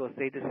too, because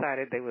they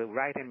decided they would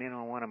write him in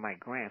on one of my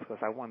grants,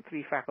 because I won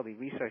 3 faculty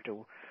research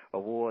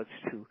awards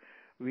to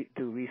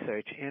do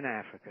research in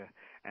Africa.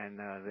 And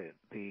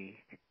the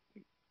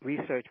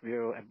Research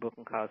Bureau at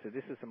Brooklyn College said,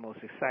 "This is the most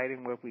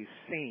exciting work we've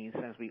seen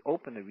since we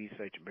opened the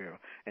Research Bureau."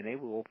 And they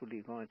were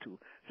openly going to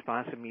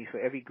sponsor me for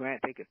every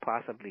grant they could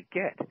possibly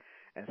get,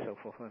 and so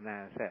forth and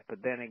that.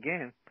 But then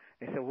again,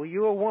 they said, "Well,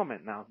 you're a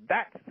woman." Now,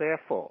 that's their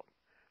fault.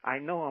 I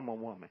know I'm a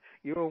woman.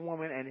 You're a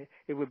woman, and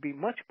it would be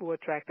much more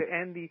attractive.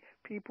 And the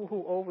people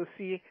who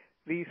oversee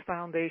these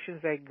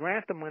foundations that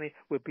grant the money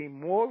would be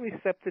more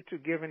receptive to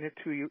giving it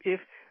to you if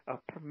a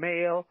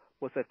male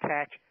was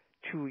attached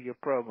to your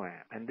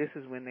program. And this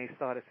is when they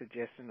started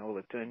suggesting,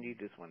 Olatunji,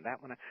 this one,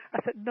 that one.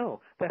 I said,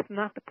 no, that's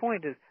not the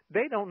point. Is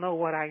they don't know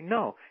what I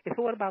know. They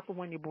said, what about the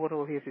one you brought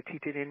over here to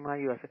teach at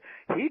NYU? I said,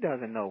 he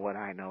doesn't know what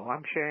I know.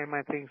 I'm sharing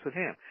my things with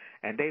him.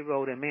 And they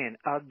wrote him in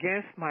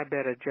against my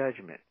better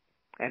judgment.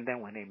 And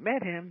then when they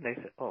met him, they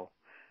said, "Oh,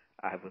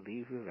 I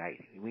believe you're right.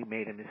 We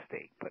made a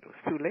mistake." But it was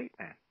too late,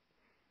 man.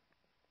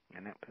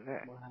 And that was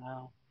that.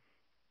 Wow.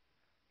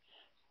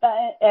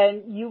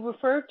 And you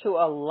referred to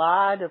a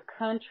lot of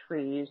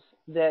countries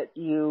that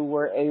you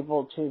were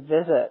able to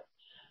visit.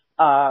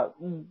 I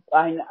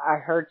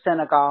heard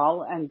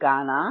Senegal and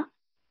Ghana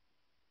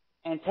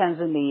and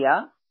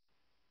Tanzania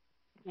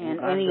and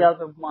Uganda. Any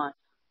other one.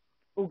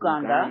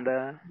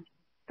 Uganda.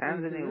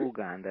 Tanzania,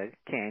 Uganda,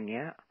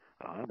 Kenya.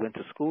 I went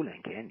to school in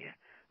Kenya.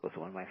 It was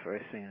one of my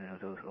first things. I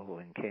was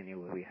over in Kenya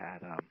where we had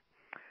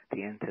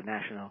the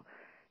International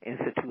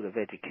Institute of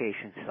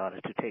Education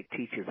started to take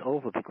teachers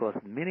over, because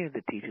many of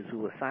the teachers who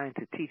were assigned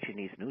to teach in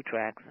these new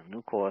tracks and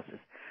new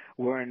courses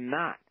were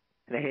not.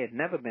 They had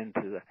never been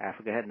to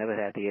Africa, had never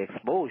had the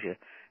exposure,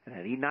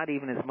 and not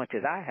even as much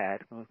as I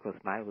had, because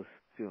I was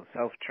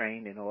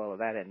self-trained and all of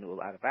that, and knew a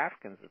lot of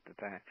Africans at the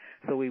time.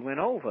 So we went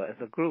over as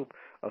a group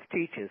of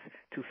teachers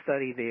to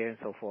study there and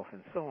so forth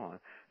and so on.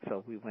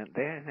 So we went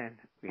there, and then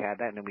we had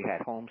that, and then we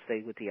had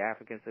homestay with the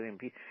Africans, and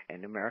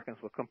the Americans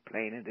were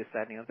complaining this,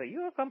 that, and the other.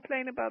 You're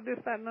complaining about this,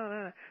 that,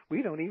 no.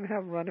 We don't even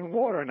have running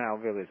water in our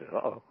villages.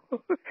 Uh-oh.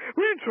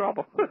 We're in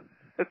trouble.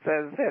 It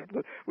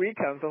says we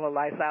come from a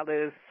lifestyle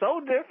that is so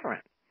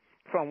different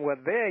from what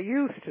they're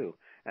used to,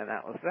 and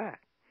that was that.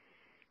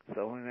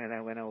 So when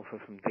I went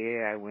over from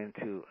there, I went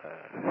to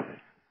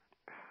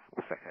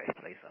what's that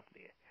place up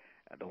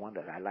there? The one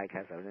that I like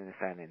has an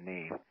interesting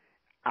name,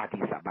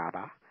 Addis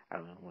Ababa. I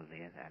don't know who it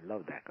is. I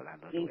love that because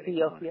I love the way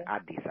they're going.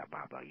 Addis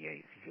Ababa, yeah,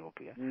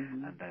 Ethiopia.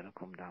 Mm-hmm. And then I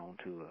come down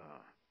to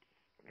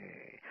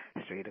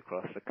straight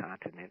across the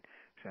continent,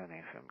 so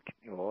then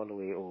from all the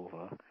way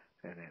over,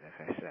 and then I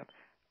fetched up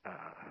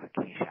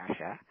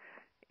Kinshasa,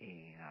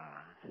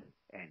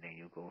 and then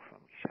you go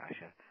from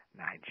Kinshasa,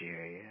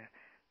 Nigeria.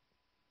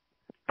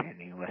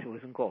 Benin, it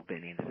wasn't called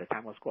Benin at the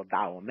time, it was called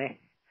Dahomey.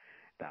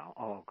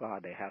 Oh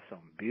God, they have some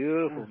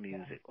beautiful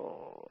music.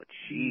 Oh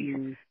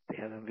jeez, they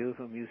have some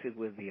beautiful music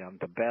with the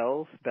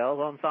bells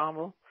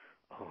ensemble.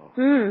 Oh,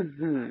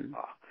 and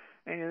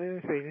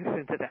you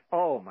listen to that.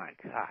 Oh my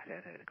God,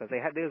 because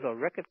there's a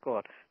record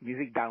called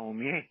Musique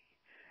Dahomey,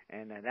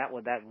 and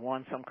that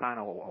won some kind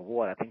of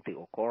award. I think the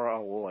Okora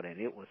Award, and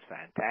it was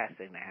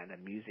fantastic. They had the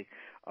music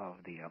of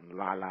the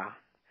Lala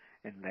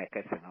and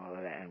Lekkas and all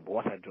of that, and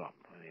water drum.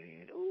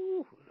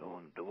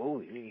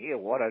 You hear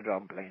water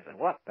drum playing. And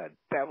what the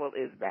devil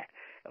is that?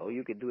 All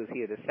you could do is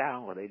hear the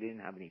sound, but they didn't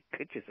have any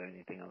pictures or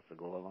anything else to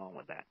go along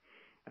with that.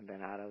 And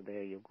then out of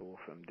there, you go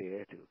from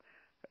there to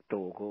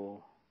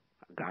Togo,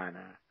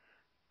 Ghana,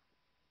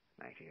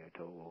 Nigeria,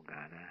 Togo,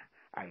 Ghana,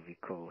 Ivory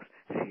Coast,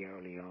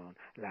 Sierra Leone,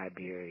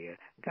 Liberia,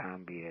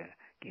 Gambia,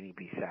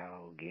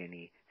 Guinea-Bissau,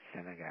 Guinea,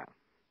 Senegal.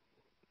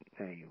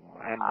 There you go.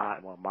 And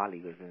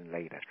Mali was in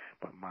later,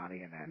 but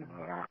Mali and then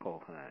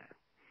Morocco.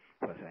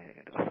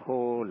 A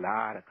whole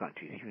lot of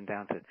countries, even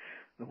down to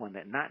the one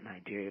that not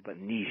Nigeria, but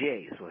Niger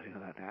is what you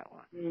call that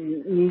one.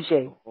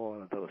 Niger. So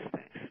all of those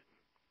things.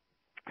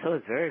 So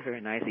it's very,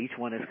 very nice. Each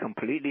one is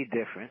completely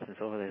different. And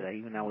so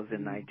even I was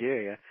in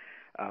Nigeria,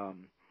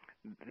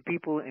 the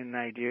people in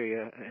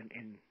Nigeria,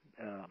 in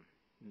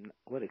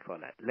what do they call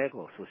that?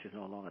 Lagos, which is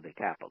no longer the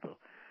capital.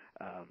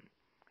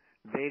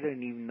 They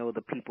didn't even know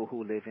the people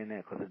who live in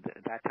there, because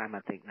at that time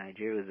I think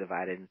Nigeria was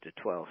divided into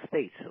 12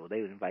 states, so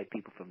they would invite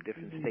people from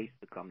different states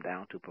to come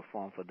down to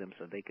perform for them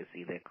so they could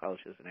see their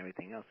cultures and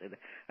everything else.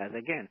 As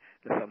again,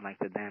 something like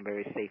the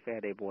Danbury State Fair,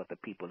 they brought the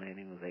people in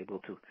and was able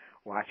to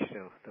watch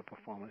the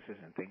performances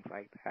and things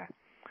like that.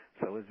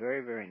 So it was very,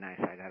 very nice.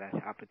 I got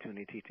an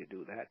opportunity to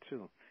do that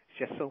too.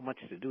 It's just so much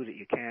to do that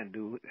you can't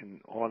do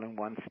all in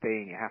one stay,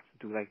 and you have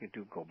to do like you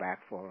do, go back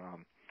for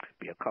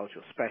be a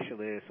cultural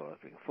specialist or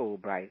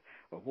Fulbright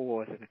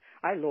awards. And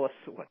I lost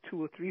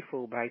 2 or 3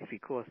 Fulbrights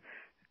because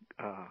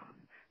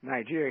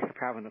Nigeria is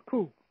having a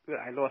coup.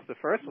 I lost the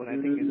first one, I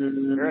think, in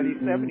the early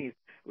 70s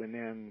when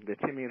the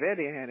Timmy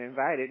Verde had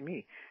invited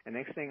me. And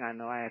next thing I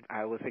know,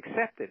 I was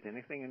accepted. The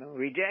next thing you know,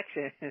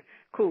 rejection,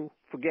 coup,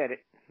 forget it.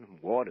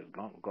 Water's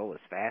going to go as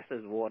fast as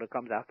water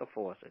comes out the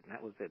faucet. And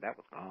that was it. That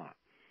was gone.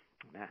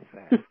 That's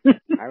fast.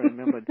 I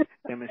remember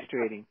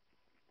demonstrating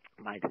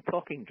my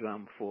talking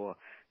drum for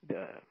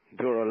the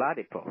Duro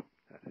Ladipo.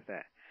 That's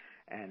that.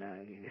 And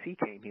he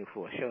came here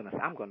for a show, and I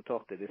said, I'm going to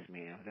talk to this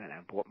man. And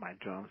I brought my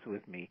drums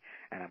with me,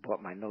 and I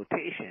brought my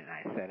notation, and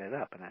I set it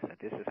up. And I said,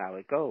 this is how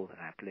it goes. And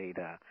I played,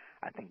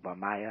 I think,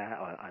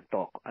 Bamaya,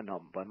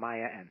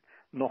 Bamaya and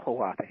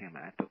Nohoa to him.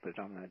 And I took the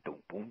drum, and I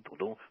boom, boom,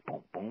 boom,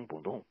 boom, boom,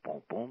 boom, boom,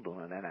 boom, boom, boom.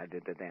 And then I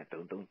did the dance,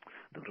 boom, boom,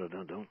 boom, boom,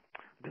 boom, boom,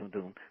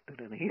 boom, boom,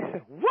 boom. He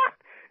said, what?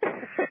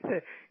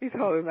 He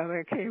told him,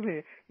 I came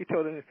here. He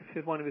told him,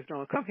 one of his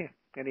drummers, come here.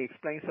 And he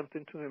explained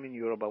something to him in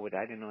Yoruba, which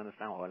I didn't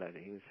understand all that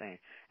he was saying.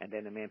 And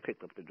then the man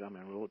picked up the drum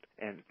and wrote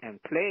and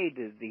played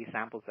the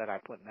samples that I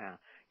put down.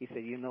 He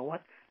said, you know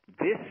what?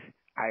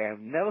 I have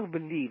never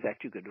believed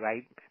that you could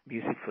write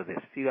music for this.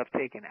 You have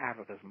taken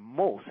Africa's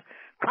most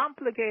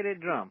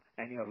complicated drum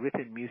and you have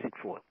written music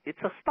for it.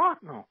 It's a start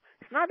now.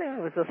 It's not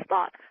even, it's a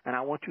start. And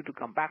I want you to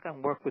come back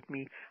and work with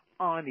me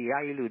on the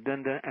Ayulu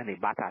Dunda and the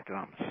Bata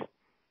drums.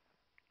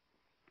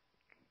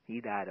 He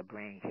died of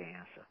brain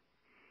cancer.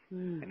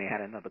 And they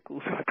had another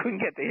coup, so I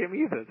couldn't get to him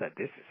either. I said,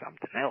 this is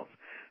something else.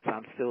 So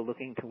I'm still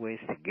looking to ways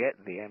to get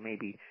there.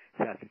 Maybe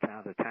at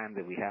the time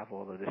that we have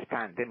all of this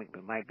pandemic,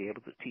 we might be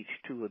able to teach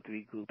 2 or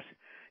 3 groups,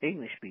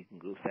 English-speaking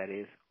groups, that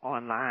is,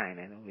 online,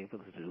 and we'll be able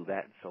to do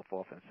that and so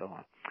forth and so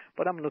on.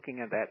 But I'm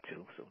looking at that,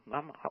 too. So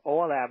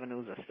all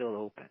avenues are still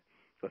open,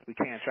 because we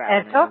can't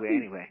travel anywhere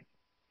anyway.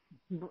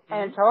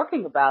 And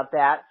talking about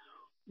that,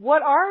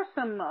 what are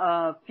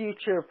some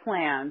future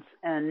plans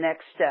and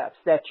next steps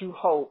that you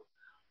hope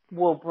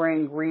will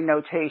bring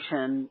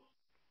Greenotation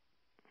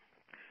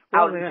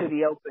out into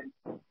the open?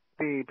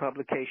 The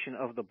publication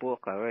of the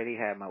book. I already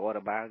had my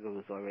autobiography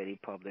was already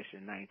published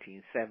in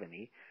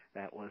 1970.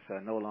 That was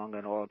No Longer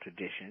an Oral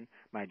Tradition,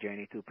 My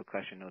Journey Through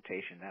Percussion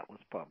Notation. That was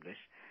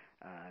published.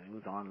 It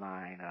was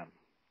online.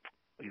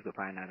 You can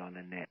find that on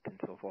the net and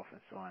so forth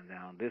and so on.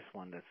 Now, this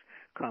one that's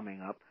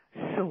coming up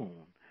soon,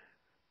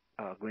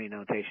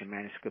 Greenotation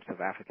Manuscripts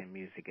of African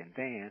Music and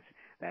Dance,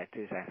 that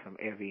is from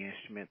every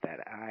instrument that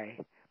I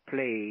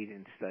played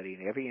and studied.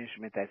 Every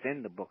instrument that's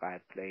in the book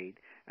I've played,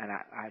 and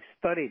I've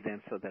studied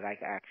them so that I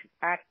can actually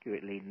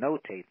accurately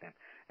notate them.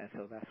 And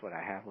so that's what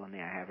I have on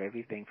there. I have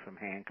everything from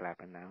hand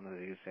clapping down, as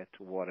you said,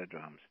 to water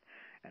drums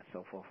and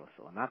so forth and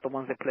so on. Not the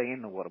ones that play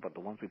in the water, but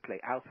the ones we play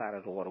outside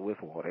of the water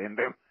with water in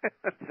them.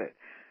 That's it.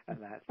 And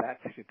that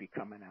should be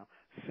coming out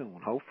soon.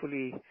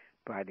 Hopefully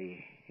by the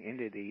end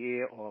of the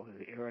year or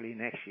the early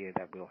next year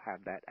that we'll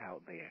have that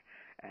out there.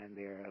 And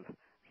they're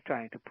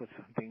trying to put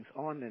some things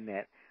on the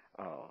net,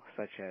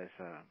 such as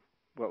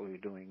what we're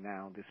doing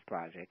now, this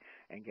project,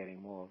 and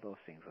getting more of those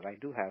things. But I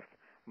do have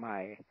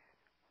my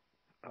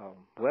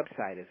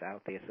website is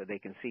out there, so they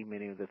can see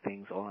many of the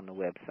things on the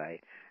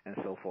website and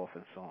so forth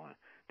and so on,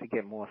 to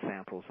get more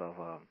samples of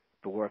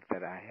the work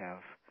that I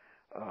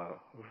have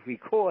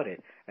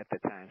recorded at the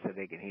time, so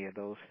they can hear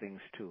those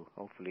things too.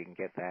 Hopefully, can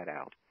get that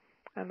out.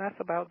 And that's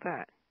about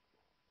that.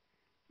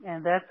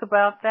 And that's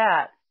about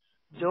that.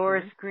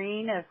 Doris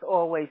Green, as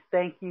always,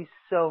 thank you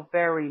so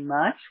very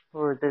much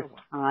for this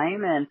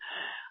time. And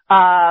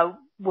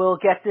we'll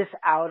get this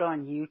out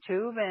on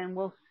YouTube, and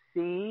we'll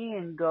see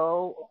and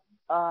go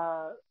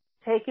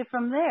take it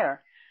from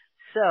there.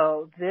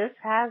 So this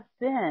has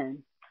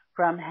been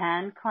From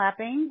Hand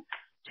Clapping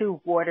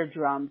to Water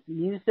Drums,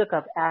 Music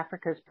of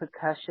Africa's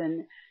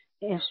Percussion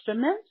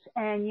Instruments.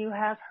 And you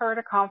have heard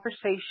a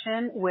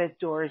conversation with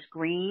Doris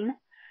Green,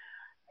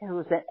 who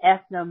is an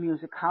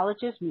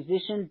ethnomusicologist,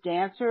 musician,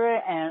 dancer,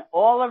 and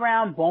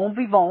all-around bon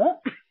vivant.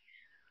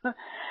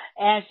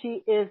 And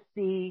she is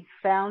the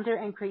founder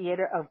and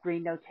creator of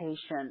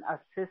Greenotation, a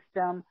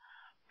system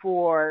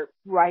for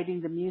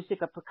writing the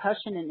music of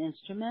percussion and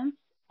instruments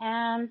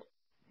and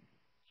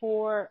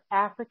for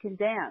African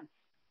dance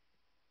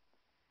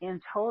in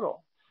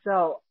total.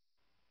 So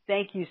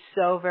thank you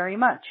so very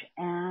much,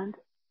 and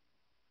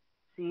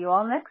see you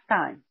all next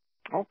time.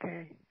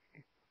 Okay.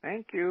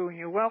 Thank you.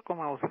 You're welcome.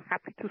 I was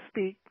happy to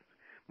speak.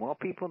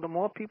 The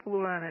more people who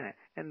are in it.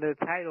 And the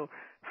title,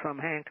 From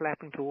Hand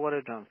Clapping to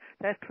Water Drums,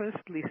 that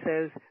principally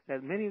says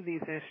that many of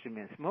these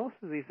instruments, most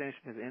of these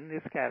instruments in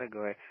this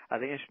category, are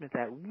the instruments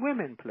that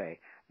women play,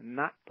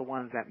 not the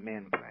ones that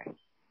men play.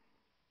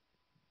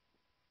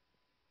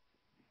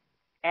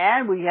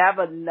 And we have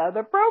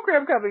another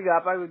program coming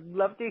up. I would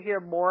love to hear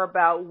more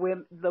about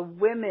the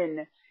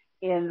women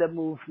in the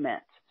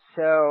movement.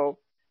 So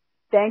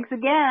thanks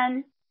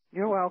again.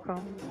 You're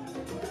welcome.